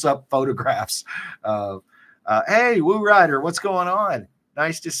 close-up photographs of, hey, Woo Rider, what's going on?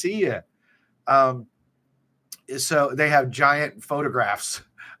 Nice to see you. So they have giant photographs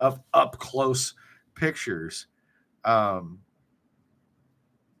of up-close pictures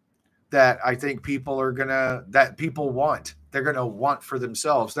that I think people want. They're going to want for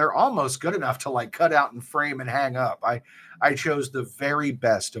themselves. They're almost good enough to like cut out and frame and hang up. I chose the very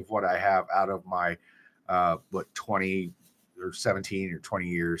best of what I have out of my 20 or 17 or 20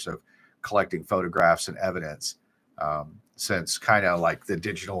 years of collecting photographs and evidence, since kind of like the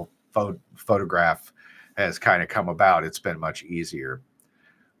digital photograph has kind of come about. It's been much easier.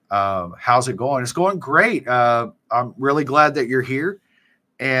 How's it going? It's going great. I'm really glad that you're here.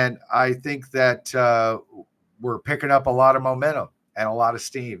 And I think that we're picking up a lot of momentum and a lot of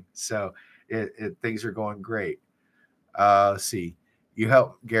steam. So things are going great. See, you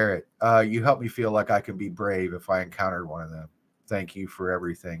help Garrett. You help me feel like I can be brave if I encountered one of them. Thank you for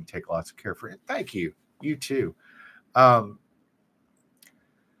everything. Take lots of care for it. Thank you. You too.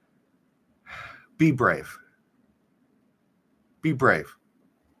 Be brave. Be brave.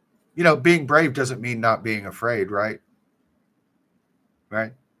 Being brave doesn't mean not being afraid, right?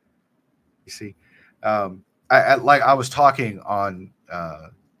 Right? You see, I was talking on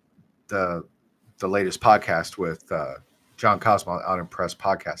the latest podcast with John Cosmo on Impressed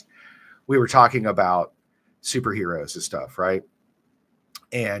Podcast. We were talking about superheroes and stuff, right?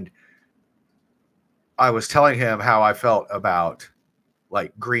 And I was telling him how I felt about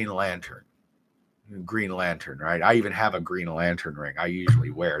like Green Lantern. Green Lantern, right? I even have a Green Lantern ring. I usually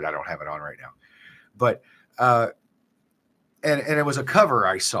wear it. I don't have it on right now. But and it was a cover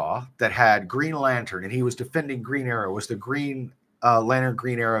I saw that had Green Lantern, and he was defending Green Arrow. It was the Green Lantern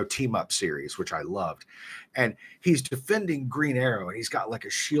Green Arrow team up series, which I loved. And he's defending Green Arrow, and he's got like a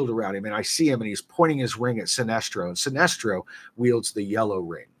shield around him. And I see him, and he's pointing his ring at Sinestro, and Sinestro wields the yellow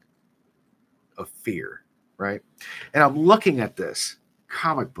ring of fear, right? And I'm looking at this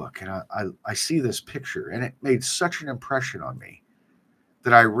comic book, and I see this picture, and it made such an impression on me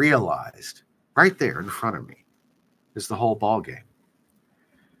that I realized right there in front of me is the whole ball game.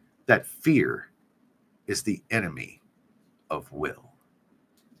 That fear is the enemy of will.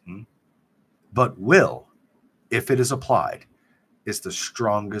 But will, if it is applied, is the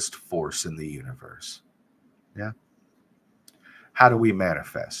strongest force in the universe. Yeah. How do we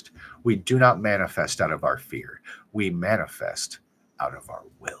manifest? We do not manifest out of our fear. We manifest out of our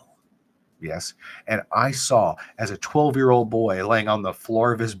will. Yes. And I saw, as a 12-year-old boy laying on the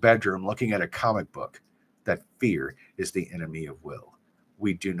floor of his bedroom looking at a comic book, that fear is the enemy of will.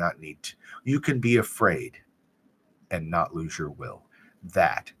 We do not need to. You can be afraid and not lose your will.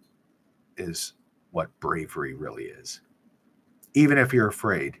 That is what bravery really is. Even if you're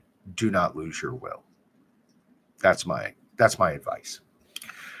afraid, do not lose your will. That's my advice.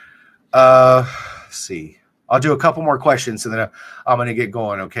 Let's see. I'll do a couple more questions and then I'm going to get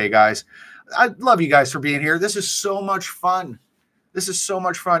going. Okay, guys. I love you guys for being here. This is so much fun. This is so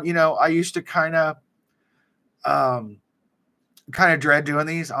much fun. You know, I used to kind of dread doing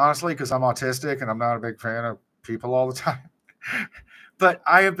these, honestly, because I'm autistic and I'm not a big fan of people all the time. But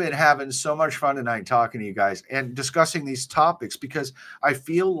I have been having so much fun tonight talking to you guys and discussing these topics because I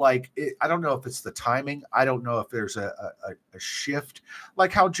feel like I don't know if it's the timing. I don't know if there's a shift,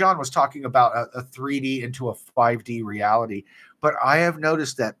 like how John was talking about a 3D into a 5D reality. But I have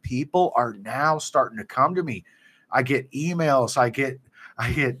noticed that people are now starting to come to me. I get emails, I get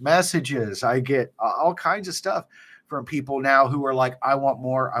messages, I get all kinds of stuff from people now who are like, I want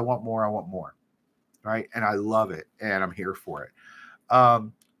more, I want more, I want more. Right. And I love it. And I'm here for it.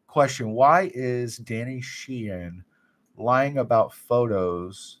 Question. Why is Danny Sheehan lying about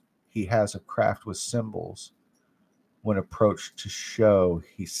photos he has of craft with symbols? When approached to show,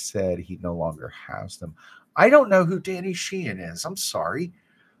 he said he no longer has them. I don't know who Danny Sheehan is. I'm sorry.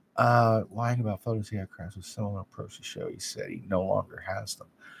 Lying about photos he had craft with symbols. When approached to show, he said he no longer has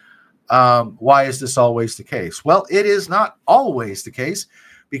them. Why is this always the case? Well, it is not always the case,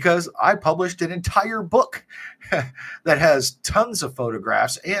 because I published an entire book that has tons of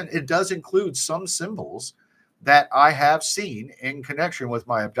photographs, and it does include some symbols that I have seen in connection with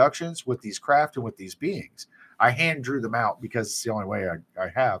my abductions, with these craft, and with these beings. I hand drew them out because it's the only way I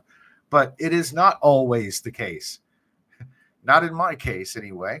have. But it is not always the case. Not in my case,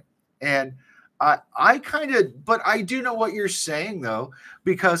 anyway. And I kind of, but I do know what you're saying, though,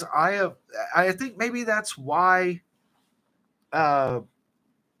 because I think maybe that's why,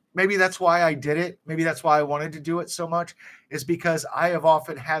 maybe that's why I did it. Maybe that's why I wanted to do it so much, is because I have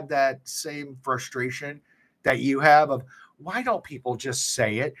often had that same frustration that you have of, why don't people just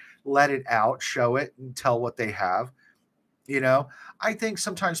say it, let it out, show it, and tell what they have? You know, I think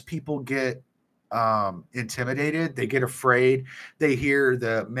sometimes people get intimidated. They get afraid. They hear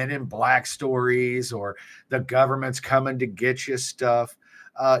the Men in Black stories or the government's coming to get you stuff.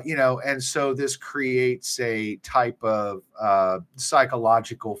 You know, and so this creates a type of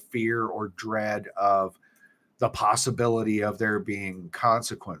psychological fear or dread of the possibility of there being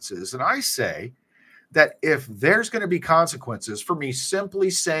consequences. And I say that if there's going to be consequences for me simply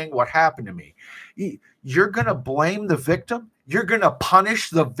saying what happened to me, you're going to blame the victim. You're going to punish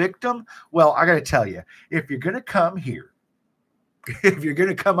the victim. Well, I got to tell you, if you're going to come here, if you're going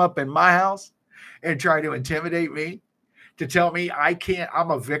to come up in my house and try to intimidate me, to tell me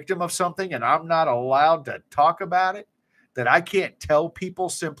I'm a victim of something and I'm not allowed to talk about it, that I can't tell people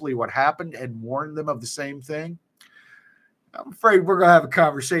simply what happened and warn them of the same thing, I'm afraid we're going to have a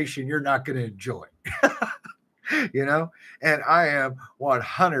conversation you're not going to enjoy. You know, and I am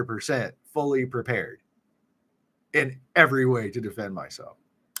 100% fully prepared in every way to defend myself.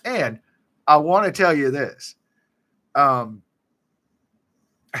 And I want to tell you this.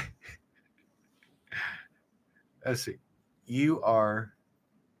 Let's see. You are,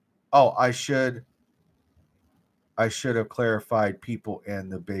 I should have clarified people in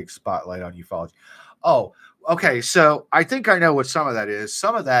the big spotlight on ufology. Oh, okay. So I think I know what some of that is.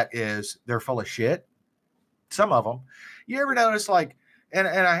 Some of that is they're full of shit. Some of them. You ever notice, like, and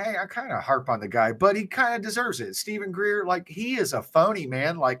I kind of harp on the guy, but he kind of deserves it. Stephen Greer, like, he is a phony,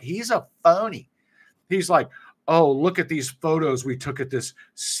 man. Like, he's a phony. He's like, oh, look at these photos we took at this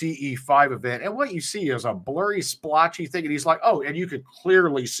CE5 event. And what you see is a blurry, splotchy thing. And he's like, oh, and you could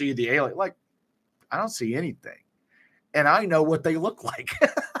clearly see the alien. Like, I don't see anything. And I know what they look like.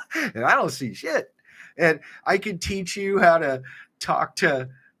 And I don't see shit. And I can teach you how to talk to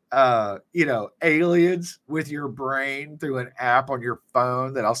aliens with your brain through an app on your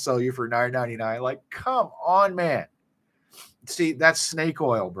phone that I'll sell you for $9.99. Like, come on, man. See, that's snake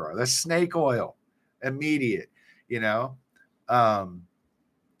oil, bro. That's snake oil. Immediate, you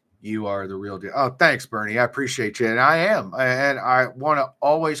are the real deal. Oh, thanks, Bernie. I appreciate you. And I am. And I want to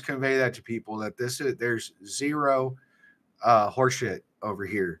always convey that to people that there's zero horseshit over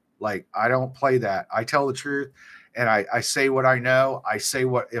here. Like, I don't play that. I tell the truth, and I say what I know. I say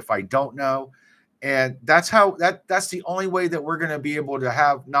what if I don't know. And that's the only way that we're going to be able to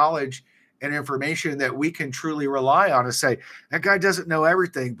have knowledge and information that we can truly rely on, to say, that guy doesn't know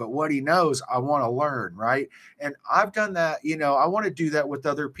everything, but what he knows, I want to learn, right? And I've done that, I want to do that with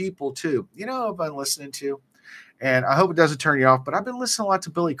other people too. I've been listening to, and I hope it doesn't turn you off, but I've been listening a lot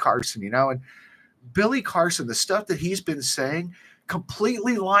to Billy Carson, and Billy Carson, the stuff that he's been saying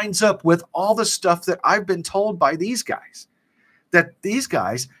completely lines up with all the stuff that I've been told by these guys, that these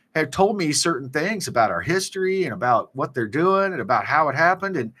guys have told me certain things about our history and about what they're doing and about how it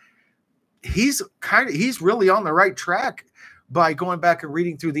happened. And he's really on the right track by going back and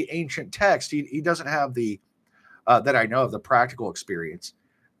reading through the ancient text. He doesn't have the that I know of, the practical experience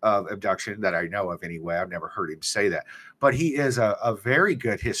of abduction that I know of anyway. I've never heard him say that, but he is a very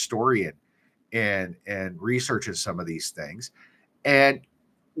good historian and researches some of these things. And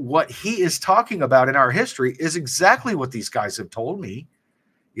what he is talking about in our history is exactly what these guys have told me,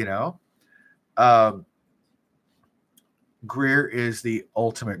 Greer is the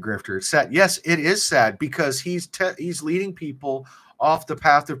ultimate grifter. It's sad. Yes, it is sad, because he's leading people off the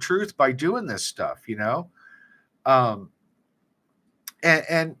path of truth by doing this stuff,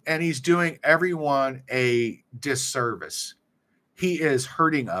 and he's doing everyone a disservice. He is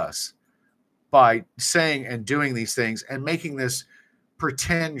hurting us by saying and doing these things and making this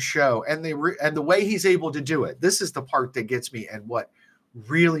pretend show. And the way he's able to do it, this is the part that gets me, and what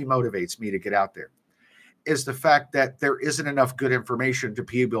really motivates me to get out there, is the fact that there isn't enough good information to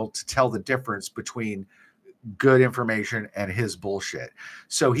be able to tell the difference between good information and his bullshit.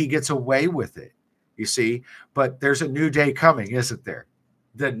 So he gets away with it, you see. But there's a new day coming, isn't there?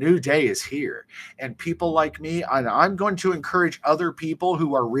 The new day is here. And people like me, and I'm going to encourage other people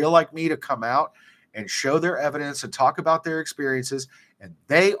who are real like me to come out and show their evidence and talk about their experiences. And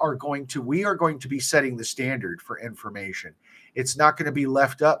we are going to be setting the standard for information. It's not going to be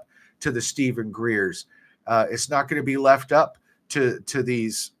left up to the Stephen Greers. It's not going to be left up to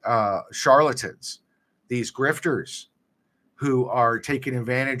these charlatans, these grifters who are taking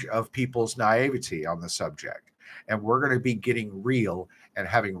advantage of people's naivety on the subject. And we're going to be getting real and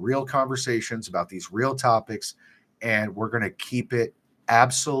having real conversations about these real topics. And we're going to keep it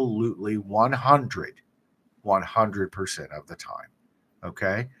absolutely 100% of the time.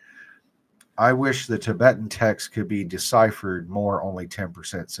 Okay. I wish the Tibetan text could be deciphered more, only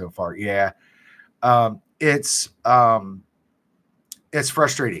 10% so far. Yeah. It's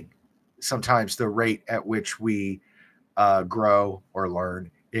frustrating sometimes, the rate at which we grow or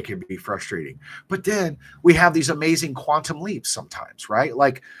learn. It can be frustrating. But then we have these amazing quantum leaps sometimes, right?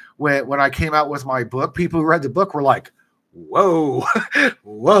 Like when I came out with my book, people who read the book were like, whoa,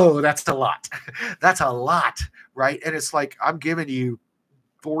 whoa, that's a lot. That's a lot, right? And it's like, I'm giving you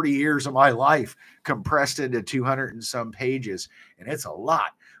 40 years of my life compressed into 200 and some pages, and it's a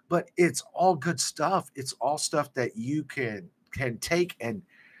lot. But it's all good stuff. It's all stuff that you can take and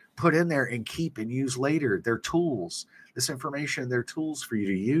put in there and keep and use later. They're tools. This information, they're tools for you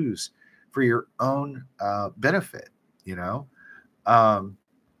to use for your own benefit,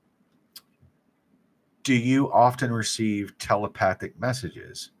 Do you often receive telepathic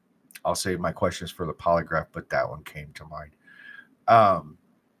messages? I'll save my questions for the polygraph, but that one came to mind.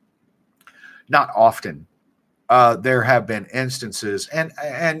 Not often. There have been instances, and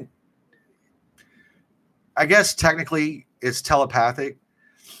I guess technically it's telepathic,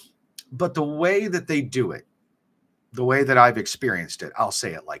 but the way that they do it, the way that I've experienced it, I'll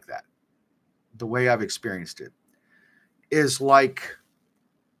say it like that. The way I've experienced it is like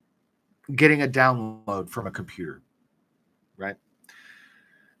getting a download from a computer, right?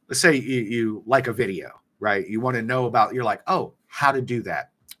 Let's say you like a video, right? You want to know about, you're like, oh, how to do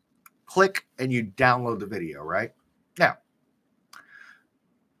that. Click and you download the video, right? Now,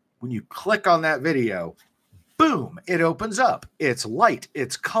 when you click on that video, boom, it opens up. It's light,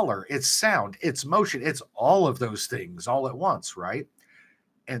 it's color, it's sound, it's motion, it's all of those things all at once, right?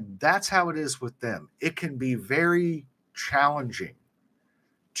 And that's how it is with them. It can be very challenging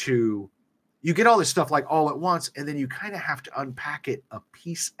to, you get all this stuff like all at once, and then you kind of have to unpack it a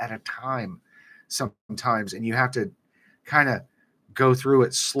piece at a time sometimes, and you have to kind of go through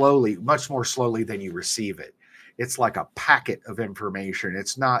it slowly, much more slowly than you receive it. It's like a packet of information.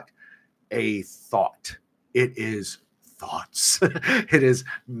 It's not a thought. It is thoughts. It is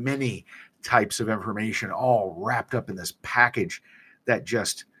many types of information all wrapped up in this package that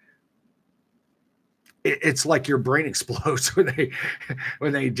just, it's like your brain explodes when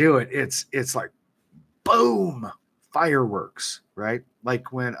they do it. It's like boom, fireworks, right?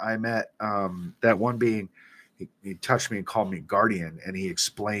 Like when I met that one being, he touched me and called me guardian, and he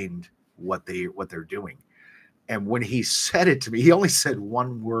explained what they're doing. And when he said it to me, he only said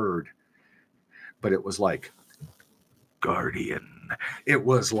one word, but it was like guardian. It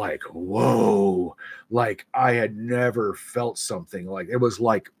was like, whoa, like I had never felt something like it was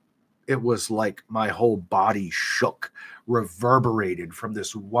like my whole body shook, reverberated from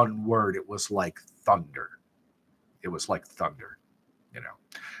this one word. It was like thunder. It was like thunder. You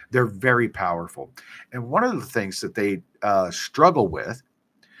know, they're very powerful. And one of the things that they struggle with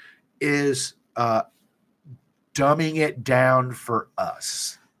is dumbing it down for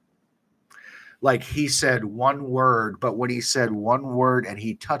us. Like he said one word, but when he said one word and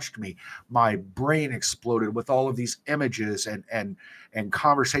he touched me, my brain exploded with all of these images and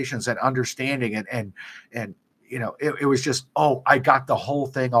conversations and understanding and you know, it was just, oh, I got the whole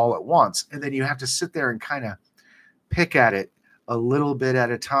thing all at once. And then you have to sit there and kind of pick at it a little bit at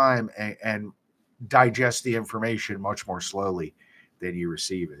a time and digest the information much more slowly than you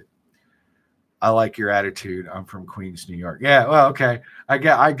receive it. I like your attitude. I'm from Queens, New York. Yeah, well, okay. I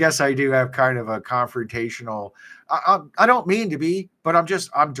guess I do have kind of a confrontational. I don't mean to be, but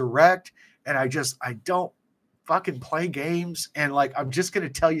I'm direct, and I don't fucking play games. And like, I'm just gonna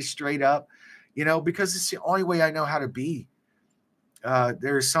tell you straight up, you know, because it's the only way I know how to be.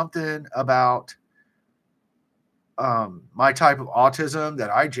 There's something about my type of autism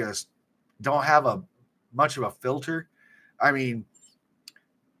that I just don't have much of a filter. I mean,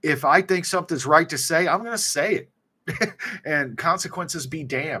 if I think something's right to say, I'm going to say it and consequences be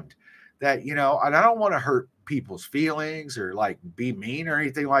damned. That, you know, and I don't want to hurt people's feelings or like be mean or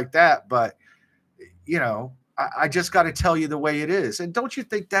anything like that. But, you know, I just got to tell you the way it is. And don't you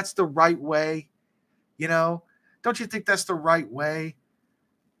think that's the right way? You know, don't you think that's the right way?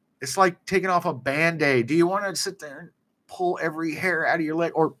 It's like taking off a Band-Aid. Do you want to sit there and pull every hair out of your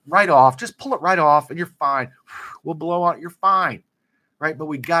leg or right off? Just pull it right off and you're fine. We'll blow out. You're fine. Right. But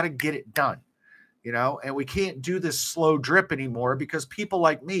we got to get it done, you know, and we can't do this slow drip anymore because people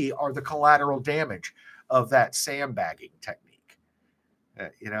like me are the collateral damage of that sandbagging technique.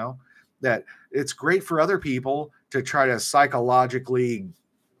 You know, that it's great for other people to try to psychologically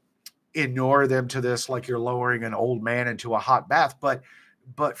inure them to this, like you're lowering an old man into a hot bath. But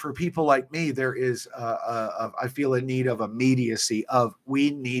for people like me, there is I feel a need of immediacy of we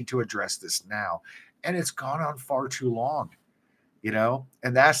need to address this now. And it's gone on far too long. You know,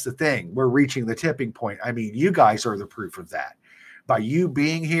 and that's the thing. We're reaching the tipping point. I mean, you guys are the proof of that. By you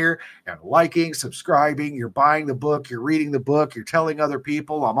being here and liking, subscribing, you're buying the book, you're reading the book, you're telling other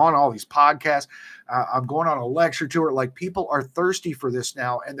people. I'm on all these podcasts. I'm going on a lecture tour. Like, people are thirsty for this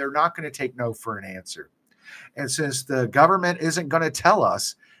now, and they're not going to take no for an answer. And since the government isn't going to tell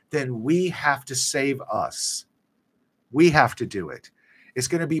us, then we have to save us. We have to do it. It's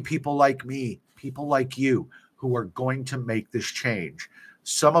going to be people like me, people like you, who are going to make this change.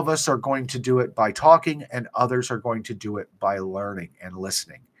 Some of us are going to do it by talking, and others are going to do it by learning and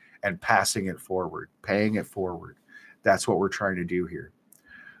listening and passing it forward, paying it forward. That's what we're trying to do here.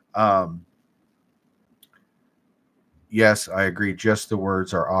 Yes, I agree. Just the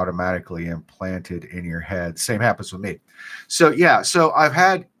words are automatically implanted in your head. Same happens with me. So yeah, so I've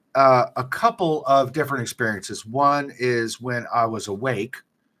had a couple of different experiences. One is when I was awake,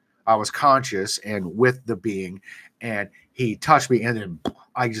 I was conscious and with the being, and he touched me, and then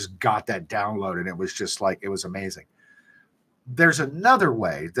I just got that download, and it was just like, it was amazing. There's another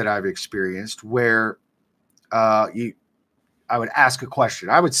way that I've experienced where I would ask a question.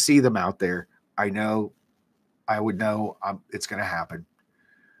 I would see them out there. I would know it's going to happen.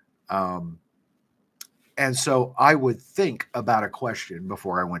 And so I would think about a question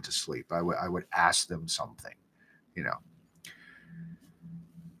before I went to sleep. I would ask them something, you know.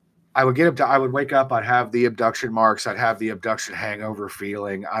 I would wake up, I'd have the abduction marks, I'd have the abduction hangover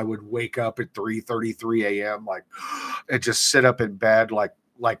feeling. I would wake up at 3:33 a.m. like, and just sit up in bed like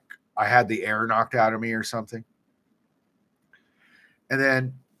I had the air knocked out of me or something. And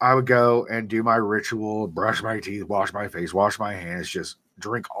then I would go and do my ritual, brush my teeth, wash my face, wash my hands, just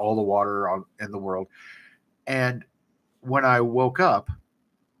drink all the water in the world. And when I woke up,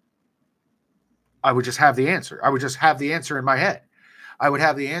 I would just have the answer. I would just have the answer in my head. I would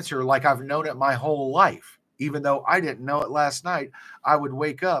have the answer like I've known it my whole life. Even though I didn't know it last night, I would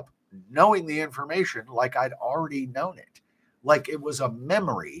wake up knowing the information like I'd already known it. Like it was a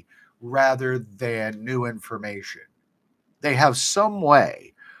memory rather than new information. They have some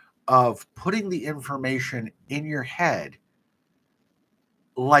way of putting the information in your head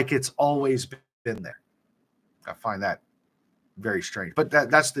like it's always been there. I find that very strange. But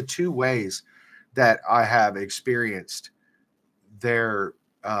that's the two ways that I have experienced their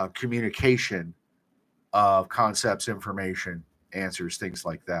communication of concepts, information, answers, things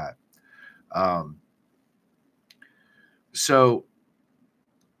like that. I've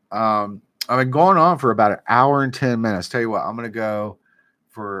been going on for about an hour and 10 minutes. Tell you what, I'm going to go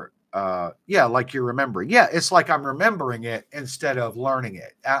for, like you're remembering. Yeah, it's like I'm remembering it instead of learning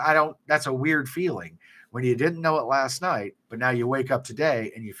it. I don't, that's a weird feeling when you didn't know it last night, but now you wake up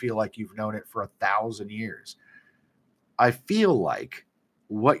today and you feel like you've known it for 1,000 years. I feel like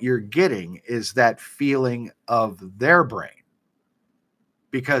what you're getting is that feeling of their brain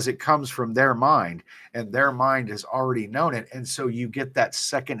because it comes from their mind and their mind has already known it. And so you get that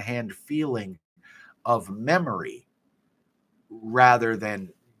secondhand feeling of memory rather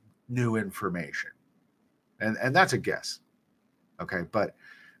than new information. And that's a guess. Okay. But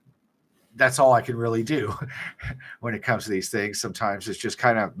that's all I can really do when it comes to these things. Sometimes it's just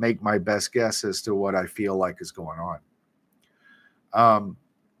kind of make my best guess as to what I feel like is going on. Let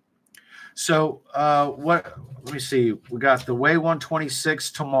me see. We got the Way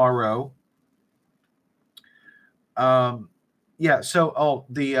 126 tomorrow. The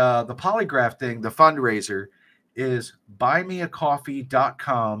polygraph thing, the fundraiser is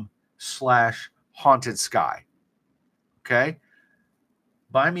buymeacoffee.com/haunted sky. Okay.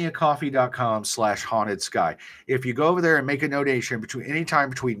 buymeacoffee.com/haunted sky. If you go over there and make a donation any time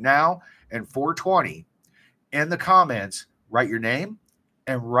between now and 4:20, in the comments, write your name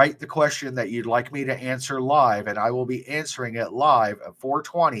and write the question that you'd like me to answer live, and I will be answering it live at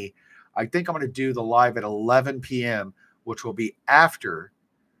 4:20. I think I'm going to do the live at 11 p.m., which will be after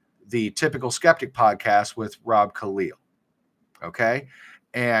the Typical Skeptic podcast with Rob Khalil. Okay?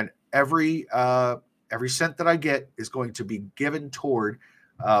 And every cent that I get is going to be given toward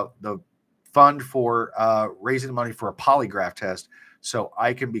the fund for raising money for a polygraph test so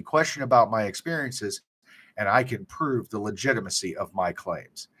I can be questioned about my experiences and I can prove the legitimacy of my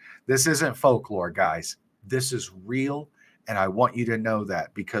claims. This isn't folklore, guys. This is real, and I want you to know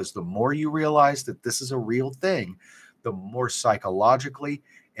that because the more you realize that this is a real thing, the more psychologically,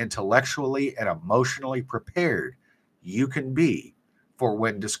 intellectually, and emotionally prepared you can be for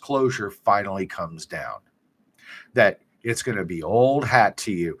when disclosure finally comes down. That it's going to be old hat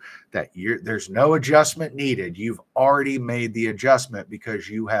to you, that there's no adjustment needed. You've already made the adjustment because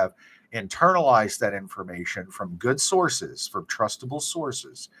you have internalized that information from good sources, from trustable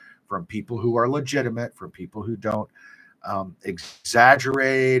sources, from people who are legitimate, from people who don't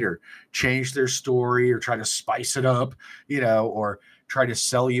exaggerate or change their story or try to spice it up, or try to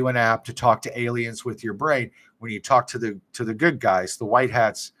sell you an app to talk to aliens with your brain. When you talk to the good guys, the white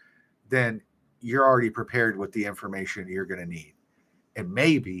hats, then you're already prepared with the information you're going to need. And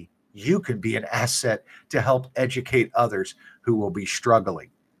maybe you can be an asset to help educate others who will be struggling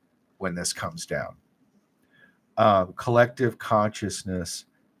when this comes down. Collective consciousness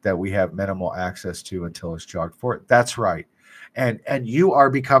that we have minimal access to until it's jogged for it. That's right. And you are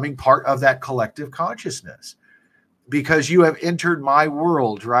becoming part of that collective consciousness because you have entered my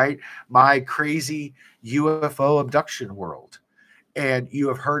world, right? My crazy UFO abduction world. And you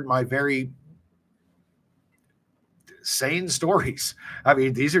have heard my very sane stories. I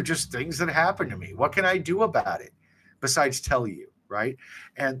mean, these are just things that happen to me. What can I do about it besides tell you, right?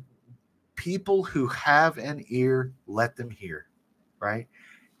 And people who have an ear, let them hear, right?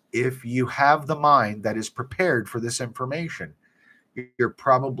 If you have the mind that is prepared for this information, you're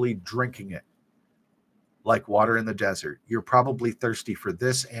probably drinking it like water in the desert. You're probably thirsty for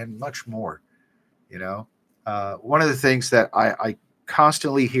this and much more. One of the things that I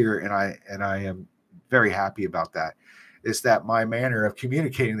constantly hear, and I am very happy about that, is that my manner of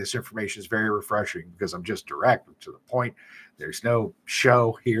communicating this information is very refreshing because I'm just direct to the point. There's no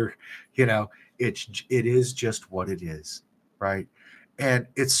show here. It is just what it is, right? And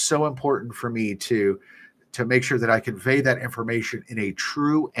it's so important for me to make sure that I convey that information in a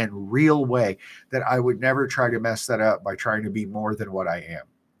true and real way, that I would never try to mess that up by trying to be more than what I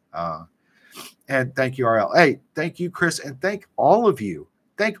am. And thank you, RL. Hey, thank you, Chris. And thank all of you.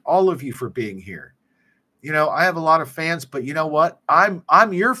 Thank all of you for being here. You know, I have a lot of fans, but you know what? I'm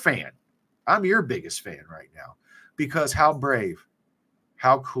your fan. I'm your biggest fan right now because how brave,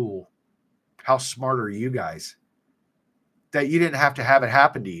 how cool, how smart are you guys that you didn't have to have it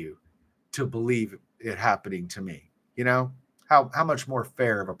happen to you to believe it happening to me? You know, how much more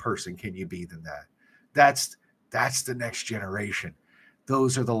fair of a person can you be than that? That's the next generation.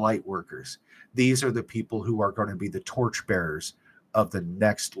 Those are the light workers. These are the people who are going to be the torchbearers of the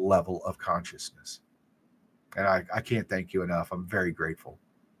next level of consciousness. And I can't thank you enough. I'm very grateful.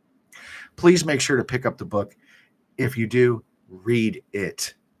 Please make sure to pick up the book. If you do, read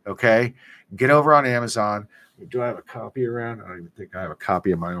it. Okay? Get over on Amazon. Do I have a copy around? I don't even think I have a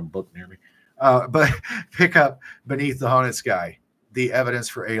copy of my own book near me. But pick up Beneath the Haunted Sky, The Evidence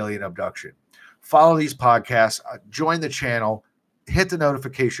for Alien Abduction. Follow these podcasts. Join the channel. Hit the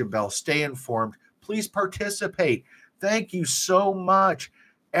notification bell. Stay informed. Please participate. Thank you so much.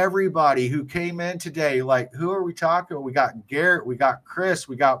 Everybody who came in today, like, who are we talking? We got Garrett, we got Chris,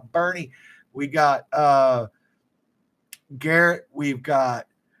 we got Bernie, we got Garrett, we've got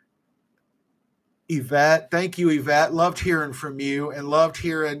Yvette. Thank you, Yvette. Loved hearing from you and loved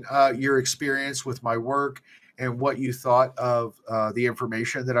hearing your experience with my work and what you thought of the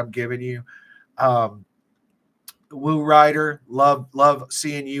information that I'm giving you. Woo Rider, love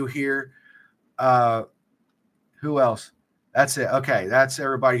seeing you here. Who else? That's it. Okay, that's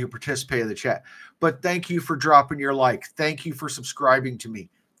everybody who participated in the chat. But thank you for dropping your like. Thank you for subscribing to me.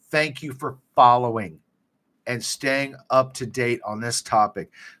 Thank you for following and staying up to date on this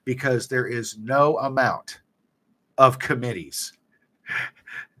topic, because there is no amount of committees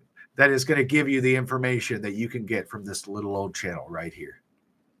that is going to give you the information that you can get from this little old channel right here.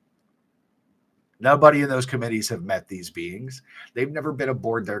 Nobody in those committees have met these beings. They've never been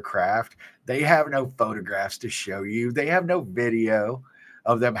aboard their craft. They have no photographs to show you. They have no video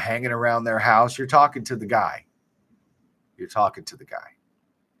of them hanging around their house. You're talking to the guy. You're talking to the guy.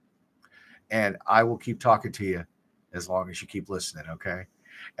 And I will keep talking to you as long as you keep listening, okay?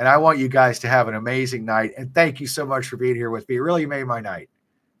 And I want you guys to have an amazing night. And thank you so much for being here with me. It really made my night,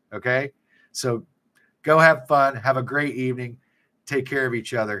 okay? So go have fun. Have a great evening. Take care of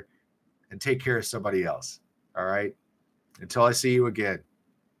each other. And take care of somebody else. All right. Until I see you again,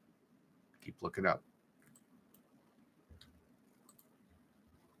 keep looking up.